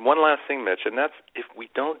 One last thing, Mitch, and that's if we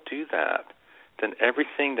don't do that, then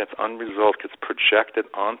everything that's unresolved gets projected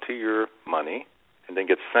onto your money and then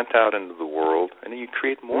gets sent out into the world, and then you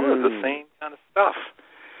create more of the same kind of stuff.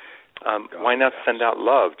 Why not send out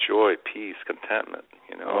love, joy, peace, contentment,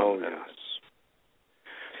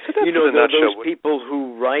 So that's those people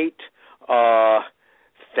who write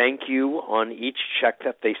thank you on each check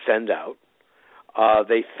that they send out.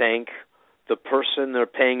 They thank the person they're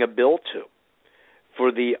paying a bill to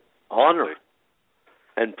for the honor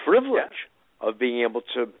and privilege of being able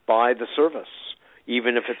to buy the service,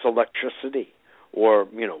 even if it's electricity or,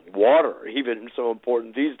 water, even so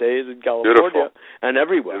important these days in California and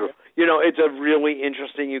everywhere. It's a really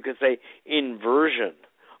interesting, you could say, inversion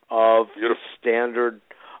of the standard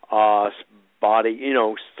body,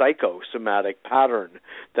 psychosomatic pattern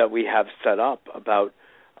that we have set up about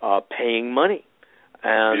paying money.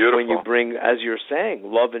 And when you bring, as you're saying,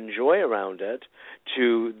 love and joy around it,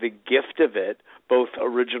 to the gift of it, both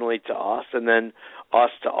originally to us and then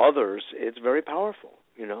us to others, it's very powerful,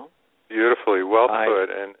 Beautifully, well put.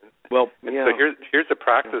 So here's the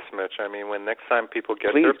practice, Mitch. I mean, when next time people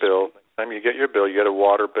get their bill, next time you get your bill, you get a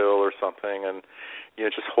water bill or something, and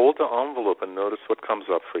just hold the envelope and notice what comes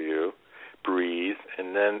up for you. Breathe,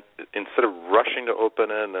 and then instead of rushing to open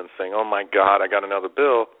it and then saying, "Oh my God, I got another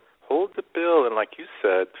bill," hold the bill and, like you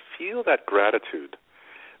said, feel that gratitude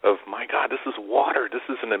of, my God, this is water. This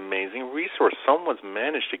is an amazing resource. Someone's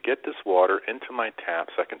managed to get this water into my tap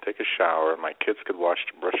so I can take a shower and my kids could brush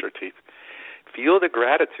their teeth. Feel the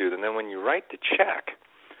gratitude, and then when you write the check,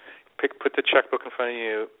 put the checkbook in front of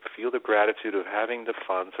you, feel the gratitude of having the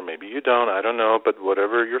funds, or maybe you don't, I don't know, but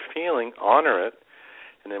whatever you're feeling, honor it.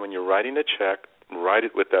 And then when you're writing the check, write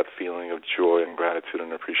it with that feeling of joy and gratitude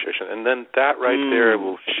and appreciation. And then that right there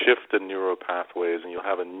will shift the neural pathways, and you'll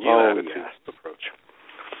have a new attitude approach.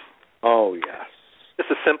 Oh, yes. It's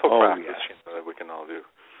a simple practice that we can all do.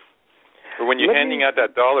 Or when you're handing out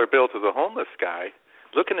that $1 bill to the homeless guy,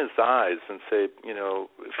 look in his eyes and say,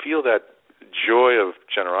 feel that joy of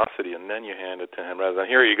generosity, and then you hand it to him rather than,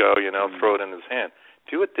 here you go, throw it in his hand.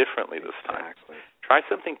 Do it differently this time. Try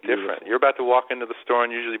something different. You're about to walk into the store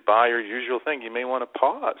and usually buy your usual thing. You may want to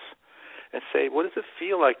pause and say, what does it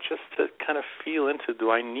feel like, just to kind of feel into, do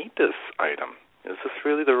I need this item? Is this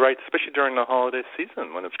really the right, especially during the holiday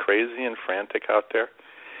season when it's crazy and frantic out there?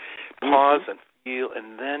 Pause and feel,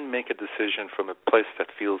 and then make a decision from a place that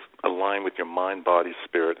feels aligned with your mind, body,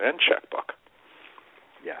 spirit, and checkbook.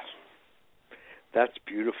 Yes. That's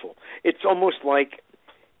beautiful. It's almost like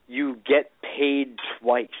you get paid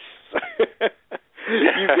twice.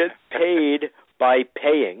 You get paid by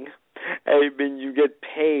paying, and you get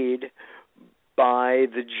paid by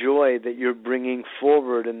the joy that you're bringing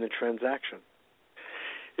forward in the transaction.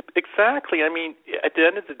 Exactly. I mean, at the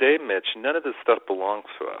end of the day, Mitch, none of this stuff belongs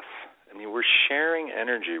to us. I mean, we're sharing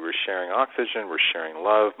energy. We're sharing oxygen. We're sharing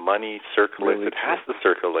love. Money circulates. Really, it has to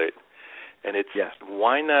circulate. And it's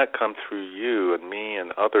why not come through you and me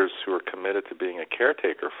and others who are committed to being a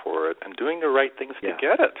caretaker for it and doing the right things to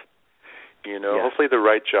get it. Hopefully the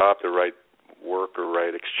right job, the right work, or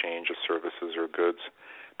right exchange of services or goods,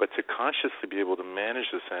 but to consciously be able to manage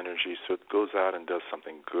this energy so it goes out and does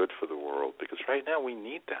something good for the world, because right now we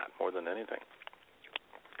need that more than anything.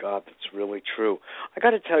 God, that's really true. I got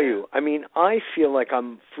to tell you, I mean, I feel like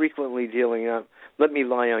I'm frequently dealing up. Let me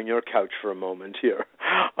lie on your couch for a moment here.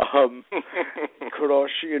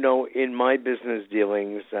 Koorosh, in my business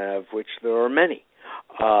dealings, of which there are many,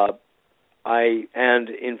 and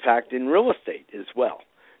in fact in real estate as well,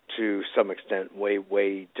 to some extent,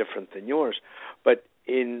 way different than yours. But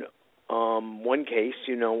in one case,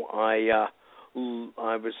 I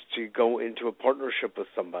was to go into a partnership with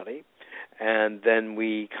somebody, and then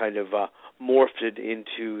we kind of morphed it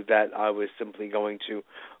into that I was simply going to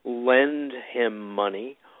lend him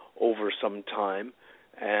money over some time,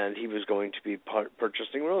 and he was going to be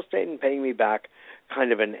purchasing real estate and paying me back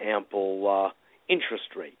kind of an ample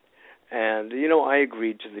interest rate. And, I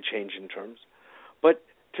agreed to the change in terms. But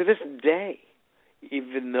to this day,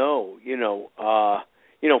 even though,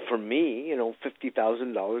 for me,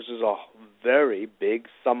 $50,000 is a very big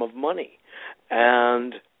sum of money.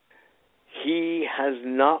 And he has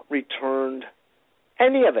not returned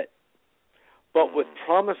any of it, but with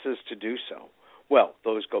promises to do so. Well,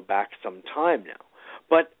 those go back some time now.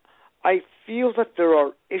 But I feel that there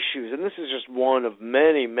are issues, and this is just one of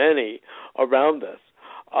many, many around this,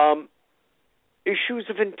 issues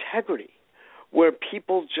of integrity, where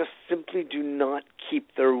people just simply do not keep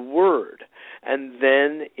their word. And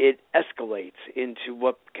then it escalates into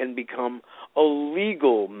what can become a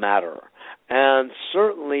legal matter, and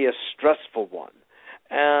certainly a stressful one.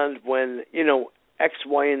 And when, X,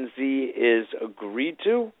 Y, and Z is agreed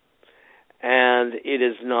to, and it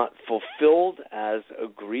is not fulfilled as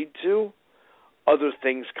agreed to, other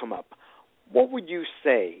things come up. What would you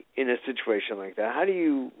say in a situation like that? How do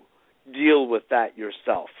you deal with that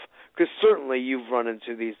yourself? Because certainly you've run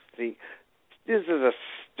into these things. This is a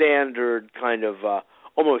standard kind of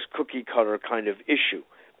almost cookie-cutter kind of issue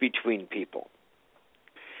between people.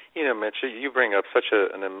 Mitch, you bring up such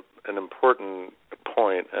an important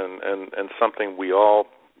point and something we all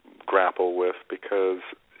grapple with, because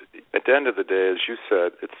at the end of the day, as you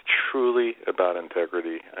said, it's truly about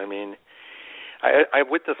integrity. I mean, I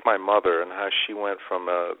witnessed my mother and how she went from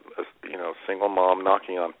a single mom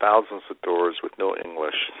knocking on thousands of doors with no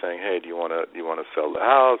English, saying, "Hey, do you want to sell the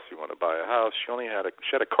house? Do you want to buy a house?" She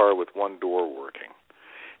had a car with one door working.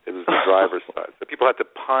 It was the driver's side. So people had to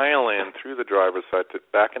pile in through the driver's side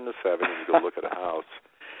back in the 70s to go look at a house.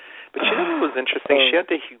 But what was interesting? She had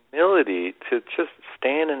the humility to just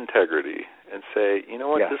stay in integrity and say, "You know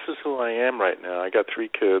what? Yes. This is who I am right now. I got 3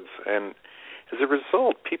 kids." And as a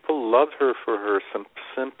result, people loved her for her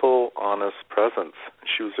simple, honest presence.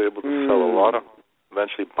 She was able to sell a lot of homes,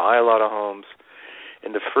 eventually buy a lot of homes.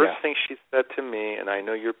 And the first thing she said to me, and I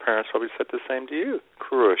know your parents probably said the same to you,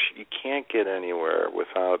 Koorosh, you can't get anywhere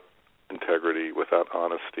without integrity, without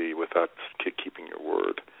honesty, without keeping your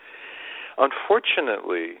word.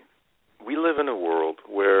 Unfortunately, we live in a world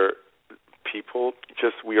where people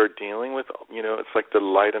we are dealing with, it's like the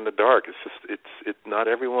light and the dark. It's not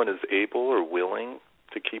everyone is able or willing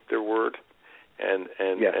to keep their word, and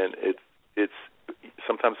it's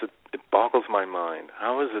sometimes it boggles my mind.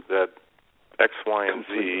 How is it that X, Y, and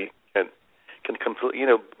Z can completely,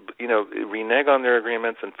 renege on their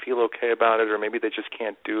agreements and feel okay about it, or maybe they just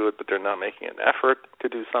can't do it, but they're not making an effort to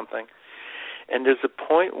do something. And there's a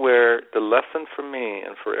point where the lesson for me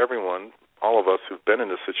and for everyone, all of us who've been in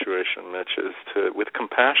this situation, Mitch, is to, with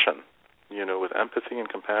compassion, with empathy and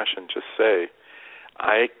compassion, just say,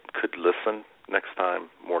 I could listen next time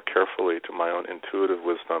more carefully to my own intuitive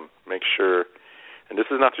wisdom, make sure, and this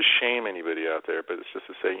is not to shame anybody out there, but it's just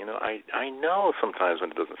to say, I know sometimes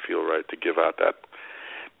when it doesn't feel right to give out that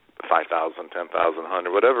 5,000, 10,000,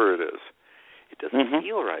 100, whatever it is. It doesn't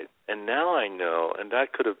feel right. And now I know, and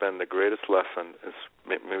that could have been the greatest lesson, is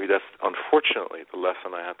maybe that's unfortunately the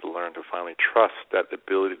lesson I had to learn, to finally trust that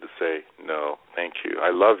ability to say, no, thank you,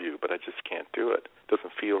 I love you, but I just can't do it. It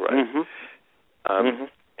doesn't feel right.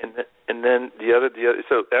 And then the other,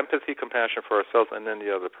 so empathy, compassion for ourselves, and then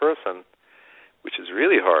the other person, which is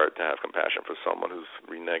really hard to have compassion for someone who's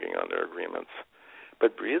reneging on their agreements.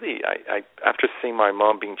 But really, I after seeing my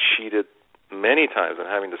mom being cheated many times and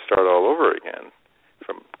having to start all over again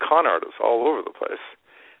from con artists all over the place,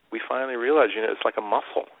 we finally realized, it's like a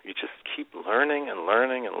muscle. You just keep learning and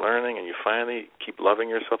learning and learning, and you finally keep loving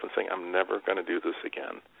yourself and saying, I'm never going to do this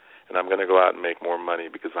again, and I'm going to go out and make more money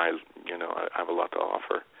because I have a lot to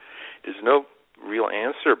offer. There's no real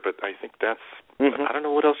answer, but I think that's, I don't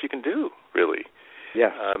know what else you can do, really.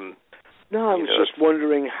 Yeah. No, I was just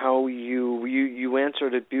wondering how you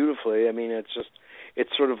answered it beautifully. I mean,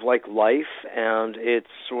 it's sort of like life, and it's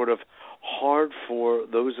sort of hard for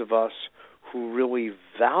those of us who really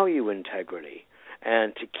value integrity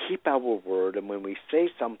and to keep our word, and when we say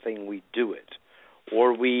something, we do it,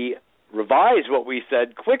 or we revise what we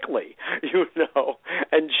said quickly,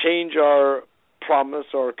 and change our promise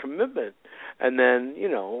or commitment, and then,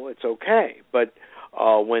 it's okay. But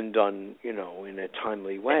when done, in a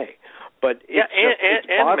timely way. But it's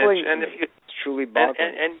boggling. And Mitch, it's truly boggling.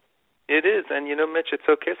 And it is. And, Mitch, it's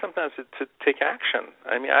okay sometimes to take action.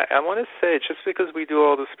 I mean, I want to say, just because we do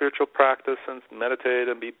all the spiritual practice and meditate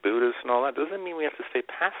and be Buddhist and all that, doesn't mean we have to stay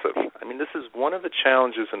passive. I mean, this is one of the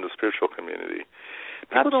challenges in the spiritual community.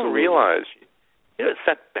 People don't realize, it's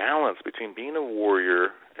that balance between being a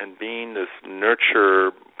warrior and being this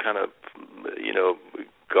nurture kind of,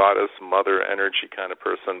 goddess, mother energy kind of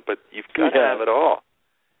person, but you've got to have it all.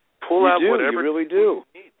 Pull out whatever you really do.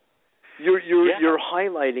 You need. You're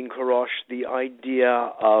highlighting, Koorosh, the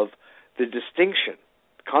idea of the distinction,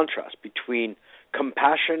 contrast between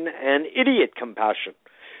compassion and idiot compassion.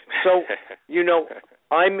 So,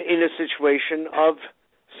 I'm in a situation of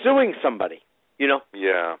suing somebody,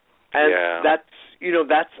 Yeah. And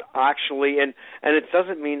that's actually, and it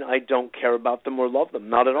doesn't mean I don't care about them or love them,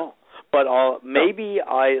 not at all. But maybe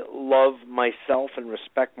I love myself and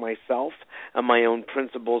respect myself and my own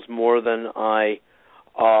principles more than I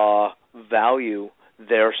value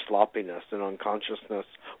their sloppiness and unconsciousness,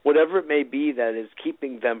 whatever it may be that is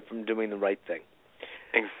keeping them from doing the right thing.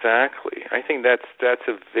 Exactly. I think that's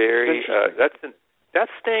a very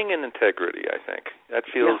that's staying in integrity. I think that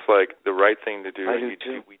feels like the right thing to do. I do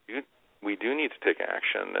too. We do need to take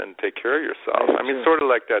action and take care of yourself. I mean, sort of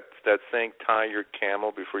like that saying, tie your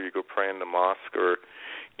camel before you go pray in the mosque, or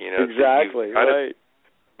exactly right.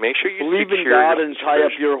 Make sure you believe in God and tie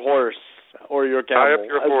up your horse or your camel. Tie up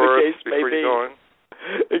your horse before you go in.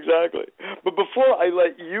 Exactly. But before I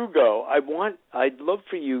let you go, I'd love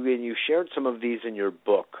for you, and you shared some of these in your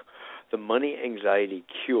book, The Money Anxiety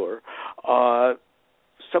Cure,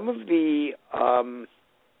 some of the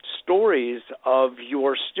stories of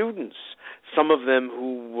your students, some of them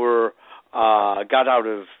who were got out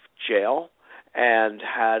of jail and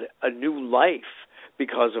had a new life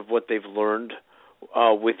because of what they've learned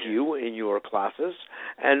with you in your classes,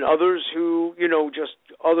 and others who, just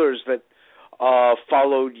others that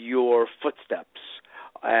followed your footsteps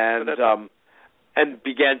and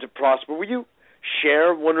began to prosper. Will you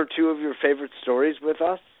share one or two of your favorite stories with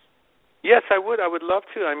us? Yes, I would. I would love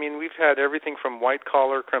to. I mean, we've had everything from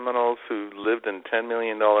white-collar criminals who lived in $10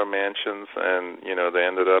 million mansions and, they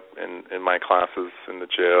ended up in my classes in the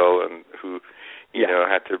jail, and who,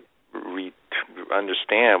 had to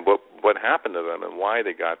understand what happened to them and why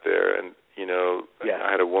they got there. And, I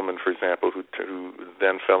had a woman, for example, who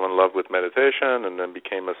then fell in love with meditation and then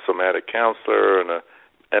became a somatic counselor and a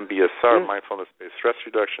MBSR, mindfulness-based stress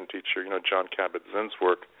reduction teacher, John Kabat-Zinn's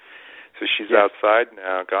work. So she's outside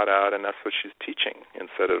now, got out, and that's what she's teaching.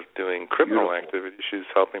 Instead of doing criminal activity, she's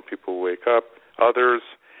helping people wake up. Others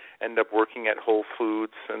end up working at Whole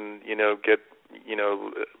Foods and, get,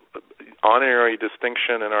 honorary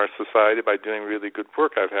distinction in our society by doing really good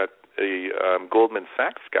work. I've had a Goldman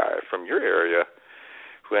Sachs guy from your area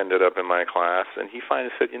who ended up in my class, and he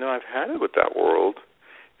finally said, I've had it with that world.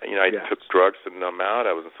 I took drugs to numb out.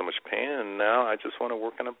 I was in so much pain, and now I just want to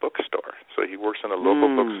work in a bookstore. So he works in a local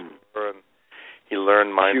bookstore, and he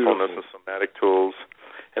learned mindfulness and somatic tools.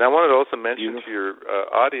 And I wanted to also mention to your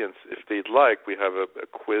audience, if they'd like, we have a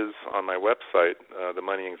quiz on my website,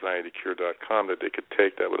 themoneyanxietycure.com, that they could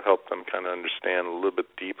take that would help them kind of understand a little bit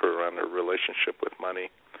deeper around their relationship with money.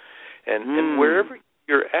 And wherever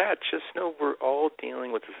you're at, just know we're all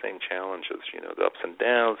dealing with the same challenges. The ups and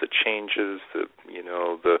downs, the changes, the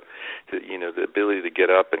ability to get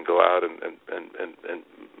up and go out and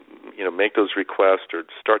make those requests or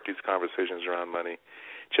start these conversations around money.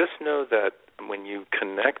 Just know that when you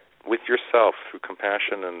connect with yourself through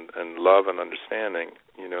compassion and love and understanding,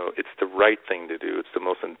 it's the right thing to do. It's the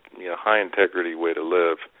most high integrity way to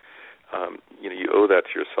live. You owe that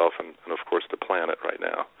to yourself and of course the planet right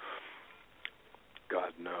now.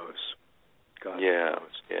 God knows. God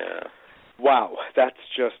knows. Yeah. Wow, that's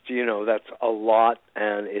just, that's a lot,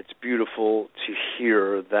 and it's beautiful to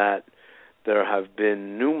hear that there have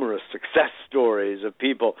been numerous success stories of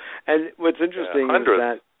people. And what's interesting is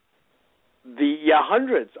that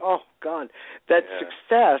hundreds. Oh, God. That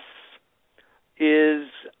success is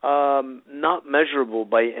not measurable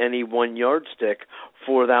by any one yardstick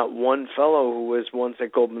for that one fellow who was once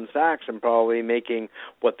at Goldman Sachs and probably making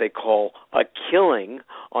what they call a killing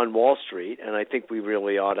on Wall Street. And I think we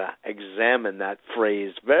really ought to examine that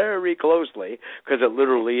phrase very closely, because it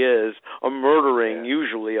literally is a murdering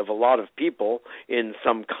usually of a lot of people in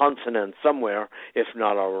some continent somewhere, if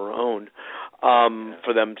not our own,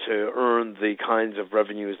 for them to earn the kinds of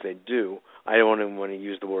revenues they do. I don't even want to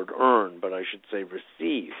use the word earn, but I should say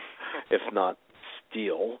receive, if not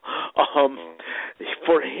steal.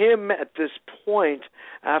 For him at this point,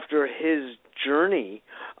 after his journey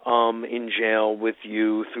in jail with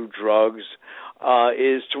you through drugs,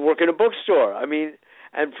 is to work in a bookstore. I mean,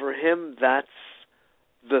 and for him, that's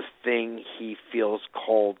the thing he feels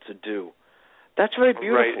called to do. That's very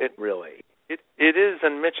beautiful, really. It is,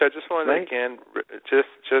 and Mitch, I just want to again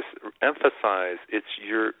just emphasize it's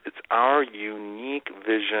our unique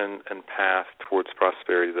vision and path towards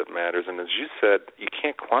prosperity that matters. And as you said, you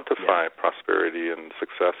can't quantify prosperity and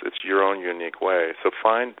success. It's your own unique way. So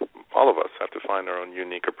all of us have to find our own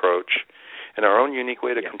unique approach and our own unique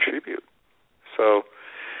way to contribute. So,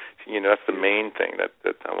 that's the main thing that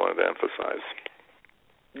I wanted to emphasize.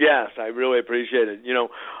 Yes, I really appreciate it.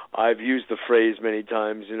 I've used the phrase many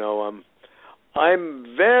times,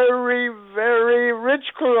 I'm very, very rich,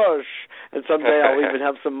 Koorosh, and someday I'll even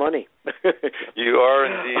have some money. You are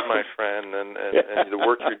indeed, my friend, and the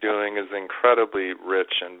work you're doing is incredibly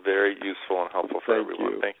rich and very useful and helpful for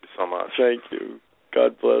everyone. You. Thank you so much. Thank you.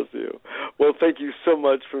 God bless you. Well, thank you so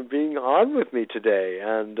much for being on with me today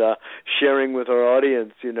and sharing with our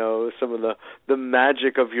audience, some of the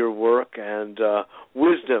magic of your work and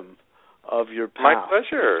wisdom of your path. My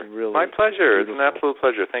pleasure. Really My pleasure. beautiful. It's an absolute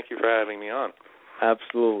pleasure. Thank you for having me on.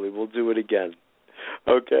 Absolutely. We'll do it again.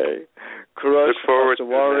 Okay. Koorosh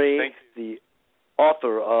Ostowari, the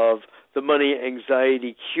author of The Money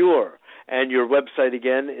Anxiety Cure. And your website,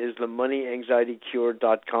 again, is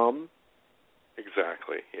themoneyanxietycure.com?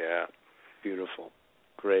 Exactly, yeah. Beautiful.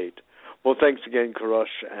 Great. Well, thanks again,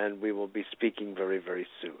 Koorosh, and we will be speaking very, very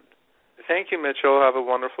soon. Thank you, Mitchell. Have a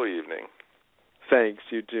wonderful evening. Thanks.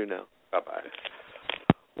 You too now. Bye-bye.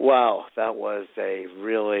 Wow, that was a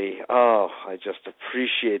really, I just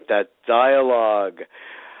appreciate that dialogue.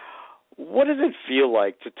 What does it feel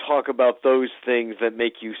like to talk about those things that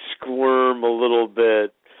make you squirm a little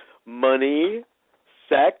bit? Money,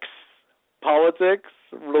 sex, politics,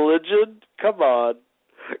 religion? Come on.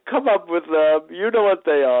 Come up with them. You know what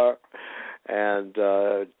they are. And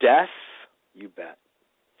death? You bet.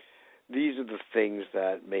 These are the things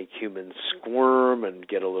that make humans squirm and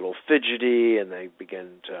get a little fidgety, and they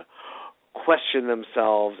begin to question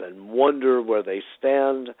themselves and wonder where they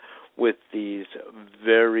stand with these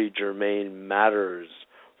very germane matters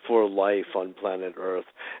for life on planet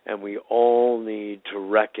Earth. And we all need to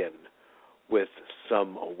reckon with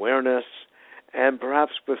some awareness and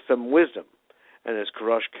perhaps with some wisdom. And as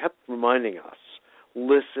Koorosh kept reminding us,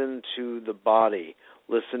 listen to the body,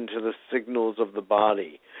 listen to the signals of the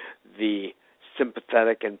body. The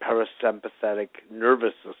sympathetic and parasympathetic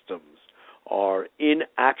nervous systems are in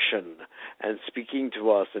action and speaking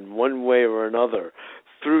to us in one way or another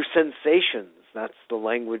through sensations. That's the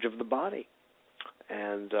language of the body.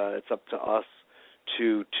 And it's up to us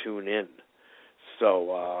to tune in.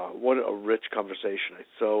 So what a rich conversation. I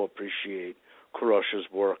so appreciate Koorosh's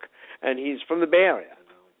work. And he's from the Bay Area.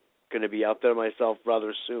 I'm going to be out there myself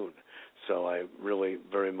rather soon. So I really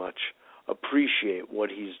very much appreciate what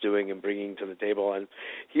he's doing and bringing to the table. And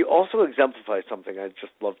he also exemplifies something I'd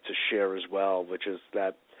just love to share as well, which is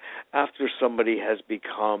that after somebody has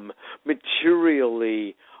become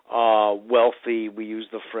materially wealthy, we use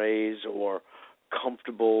the phrase, or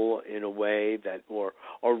comfortable in a way that, or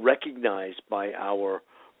recognized by our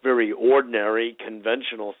very ordinary,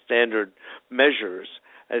 conventional, standard measures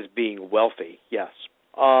as being wealthy, yes,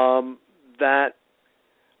 that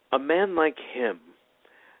a man like him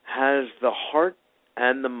has the heart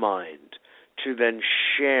and the mind to then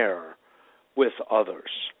share with others.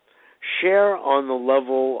 Share on the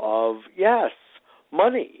level of, yes,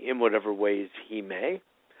 money in whatever ways he may,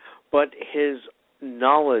 but his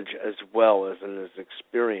knowledge as well as in his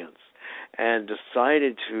experience, and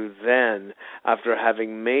decided to then, after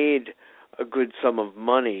having made a good sum of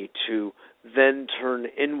money, to then turn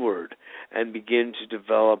inward and begin to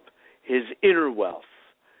develop his inner wealth,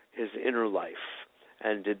 his inner life,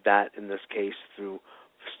 and did that in this case through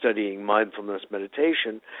studying mindfulness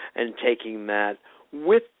meditation and taking that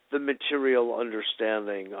with the material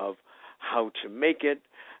understanding of how to make it,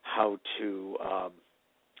 how to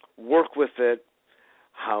work with it,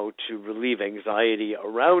 how to relieve anxiety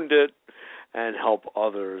around it, and help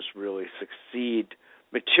others really succeed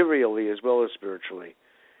materially as well as spiritually,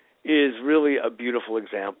 is really a beautiful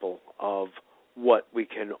example of what we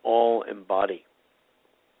can all embody.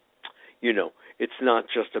 You know, it's not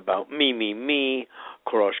just about me, me, me.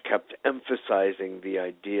 Koorosh kept emphasizing the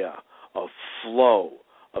idea of flow,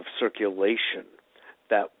 of circulation,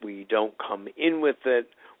 that we don't come in with it,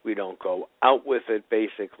 we don't go out with it,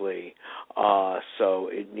 basically, so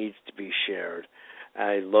it needs to be shared.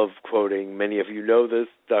 I love quoting, many of you know this,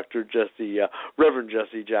 Reverend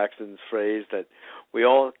Jesse Jackson's phrase that we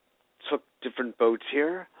all took different boats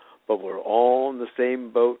here, but we're all in the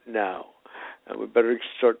same boat now. And we better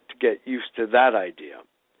start to get used to that idea,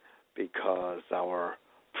 because our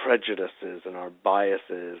prejudices and our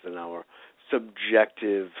biases and our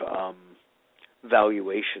subjective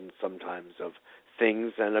valuations sometimes of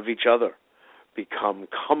things and of each other become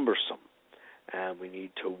cumbersome, and we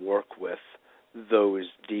need to work with those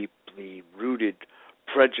deeply rooted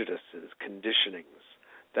prejudices, conditionings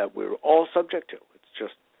that we're all subject to. It's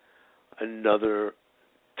just another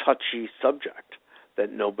touchy subject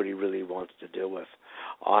that nobody really wants to deal with.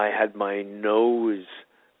 I had my nose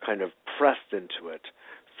kind of pressed into it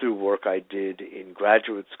through work I did in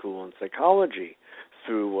graduate school in psychology,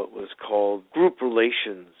 through what was called group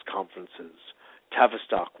relations conferences,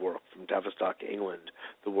 Tavistock work from Tavistock, England,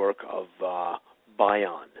 the work of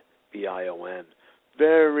Bion, B-I-O-N.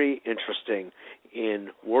 Very interesting in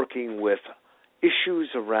working with issues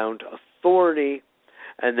around authority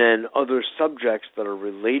and then other subjects that are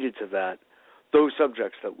related to that those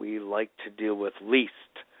subjects that we like to deal with least,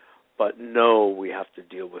 but know we have to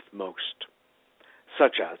deal with most,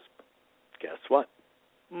 such as, guess what?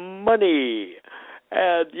 Money,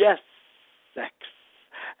 and yes, sex,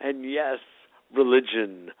 and yes,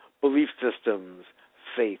 religion, belief systems,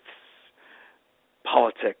 faiths,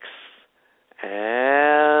 politics,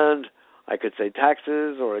 and I could say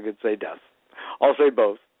taxes or I could say death. I'll say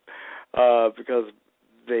both because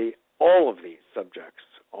all of these subjects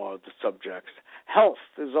are the subjects. Health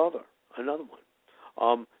is another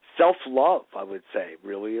one. Self-love, I would say,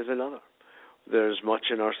 really is another. There's much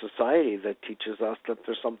in our society that teaches us that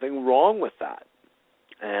there's something wrong with that.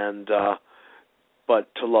 And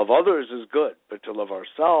but to love others is good, but to love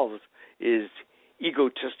ourselves is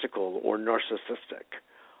egotistical or narcissistic.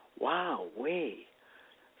 Wow,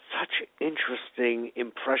 such interesting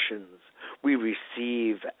impressions we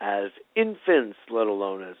receive as infants, let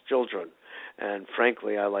alone as children. And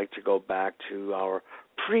frankly, I like to go back to our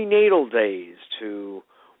prenatal days.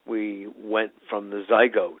 We went from the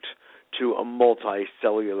zygote to a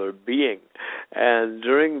multicellular being. And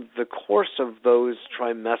during the course of those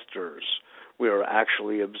trimesters, we are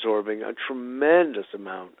actually absorbing a tremendous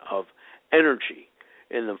amount of energy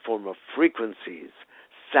in the form of frequencies,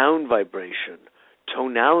 sound vibration,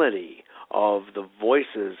 tonality of the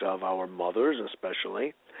voices of our mothers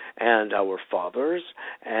especially, and our fathers,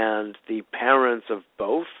 and the parents of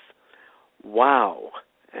both. Wow.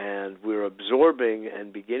 And we're absorbing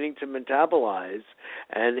and beginning to metabolize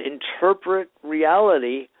and interpret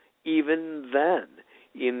reality even then,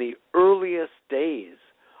 in the earliest days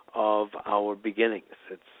of our beginnings.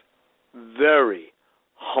 It's very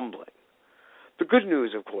humbling. The good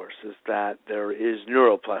news, of course, is that there is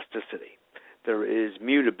neuroplasticity. There is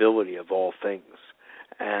mutability of all things.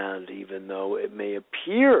 And even though it may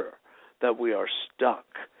appear that we are stuck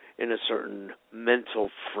in a certain mental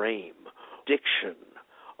frame, addiction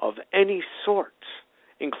of any sort,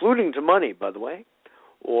 including to money, by the way,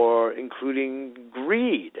 or including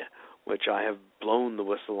greed, which I have blown the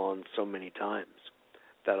whistle on so many times,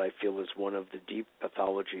 that I feel is one of the deep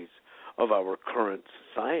pathologies of our current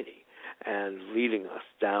society and leading us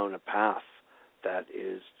down a path that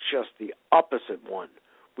is just the opposite one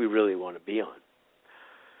we really want to be on.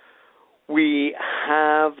 We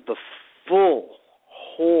have the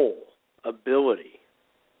whole ability,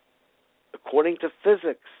 according to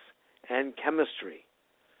physics and chemistry,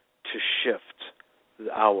 to shift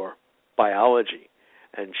our biology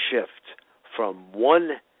and shift from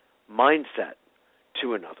one mindset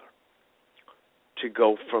to another, to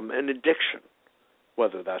go from an addiction,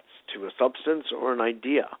 whether that's to a substance or an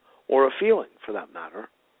idea or a feeling for that matter.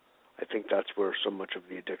 I think that's where so much of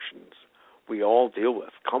the addictions we all deal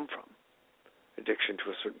with come from. Addiction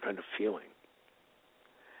to a certain kind of feeling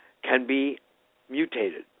can be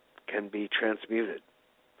mutated, can be transmuted,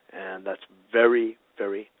 and that's very,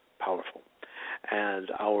 very powerful. And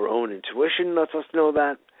our own intuition lets us know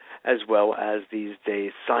that, as well as these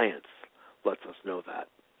days science lets us know that.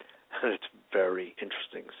 And it's very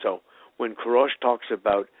interesting. So when Koorosh talks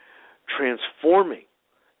about transforming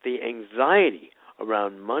the anxiety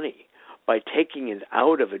around money by taking it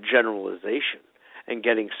out of a generalization and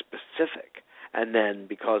getting specific, and then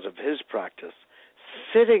because of his practice,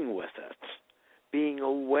 sitting with it, being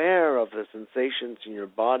aware of the sensations in your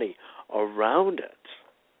body around it,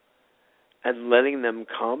 and letting them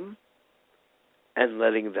come and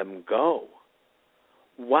letting them go.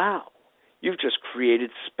 Wow, you've just created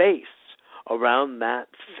space around that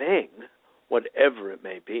thing, whatever it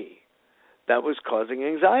may be, that was causing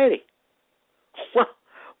anxiety.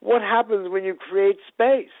 What happens when you create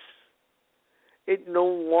space? It no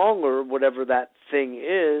longer, whatever that thing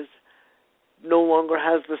is, no longer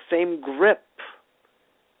has the same grip.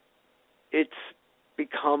 It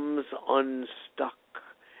becomes unstuck.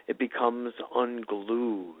 It becomes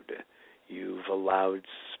unglued. You've allowed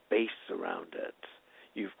space around it.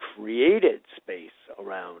 You've created space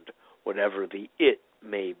around whatever the it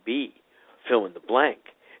may be. Fill in the blank.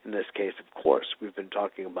 In this case, of course, we've been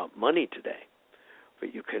talking about money today.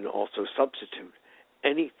 But you can also substitute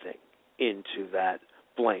anything into that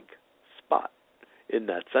blank spot in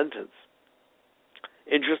that sentence.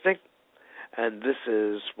 Interesting? And this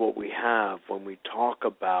is what we have when we talk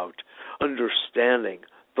about understanding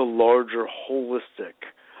the larger holistic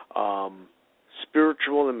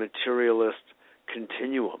spiritual and materialist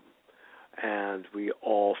continuum. And we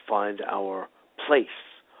all find our place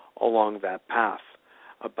along that path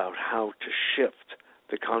about how to shift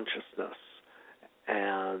the consciousness.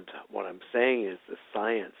 And what I'm saying is the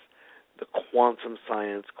science, the quantum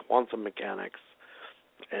science, quantum mechanics,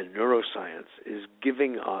 and neuroscience is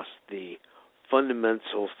giving us the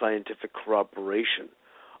fundamental scientific corroboration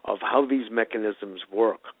of how these mechanisms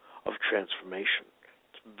work of transformation.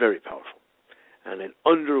 It's very powerful, and it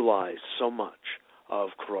underlies so much of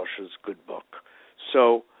Koorosh's good book.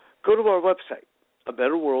 So go to our website,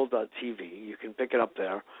 abetterworld.tv. You can pick it up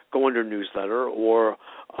there. Go under newsletter, or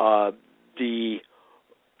the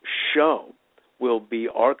show will be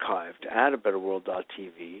archived at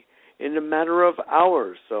abetterworld.tv in a matter of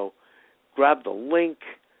hours. So grab the link,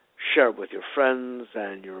 share it with your friends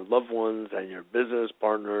and your loved ones and your business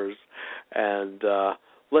partners, and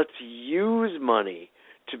let's use money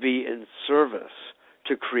to be in service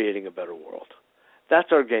to creating a better world.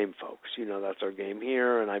 That's our game, folks. You know, that's our game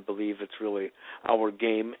here, and I believe it's really our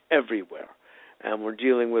game everywhere. And we're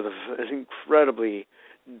dealing with an incredibly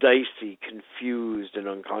dicey, confused, and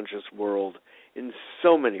unconscious world in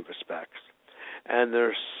so many respects. And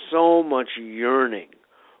there's so much yearning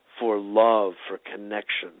for love, for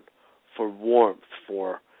connection, for warmth,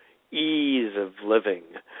 for ease of living.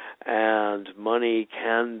 And money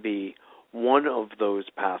can be one of those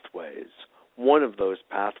pathways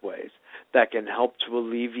that can help to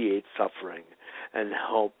alleviate suffering and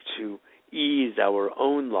help to ease our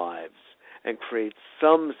own lives and create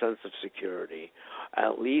some sense of security.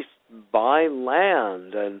 At least buy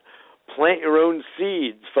land and plant your own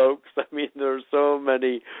seeds, folks. I mean, there are so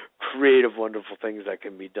many creative, wonderful things that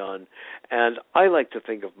can be done. And I like to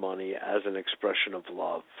think of money as an expression of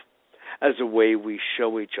love, as a way we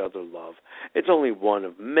show each other love. It's only one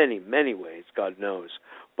of many, many ways, God knows.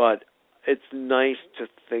 But it's nice to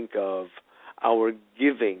think of our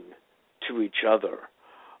giving to each other,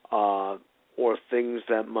 or things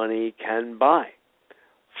that money can buy.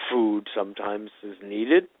 Food sometimes is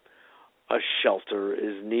needed. A shelter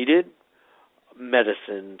is needed.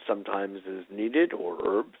 Medicine sometimes is needed, or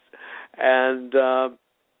herbs. And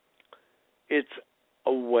it's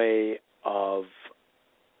a way of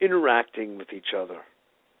interacting with each other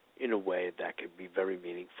in a way that can be very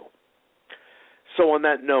meaningful. So on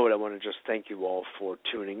that note, I want to just thank you all for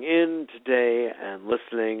tuning in today and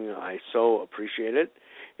listening. I so appreciate it.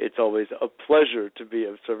 It's always a pleasure to be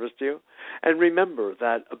of service to you. And remember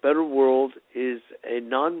that A Better World is a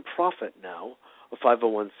nonprofit now, a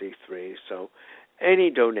 501c3. So any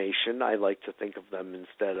donation, I like to think of them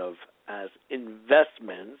instead of as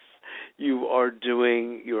investments. You are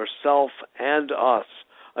doing yourself and us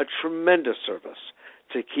a tremendous service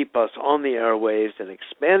to keep us on the airwaves and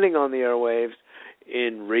expanding on the airwaves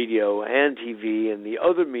in radio and TV and the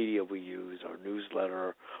other media we use, our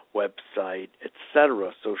newsletter, website,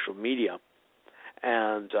 etc., social media.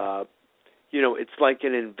 And, it's like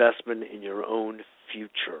an investment in your own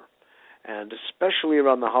future. And especially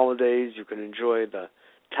around the holidays, you can enjoy the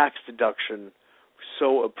tax deduction.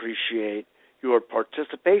 So appreciate your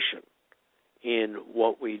participation in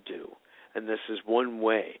what we do. And this is one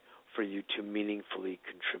way for you to meaningfully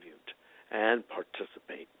contribute and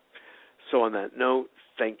participate. So on that note,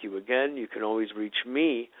 thank you again. You can always reach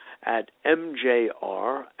me at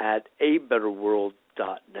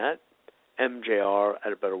mjr@abetterworld.net,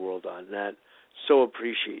 mjr@abetterworld.net. So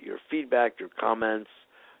appreciate your feedback, your comments.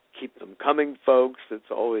 Keep them coming, folks. It's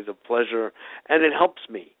always a pleasure. And it helps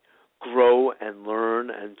me grow and learn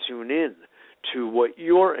and tune in to what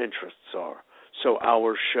your interests are so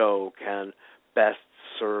our show can best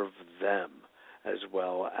serve them as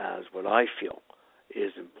well as what I feel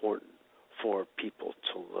is important for people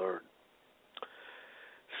to learn.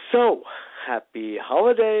 So, happy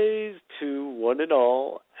holidays to one and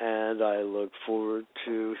all, and I look forward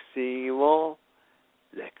to seeing you all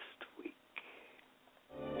next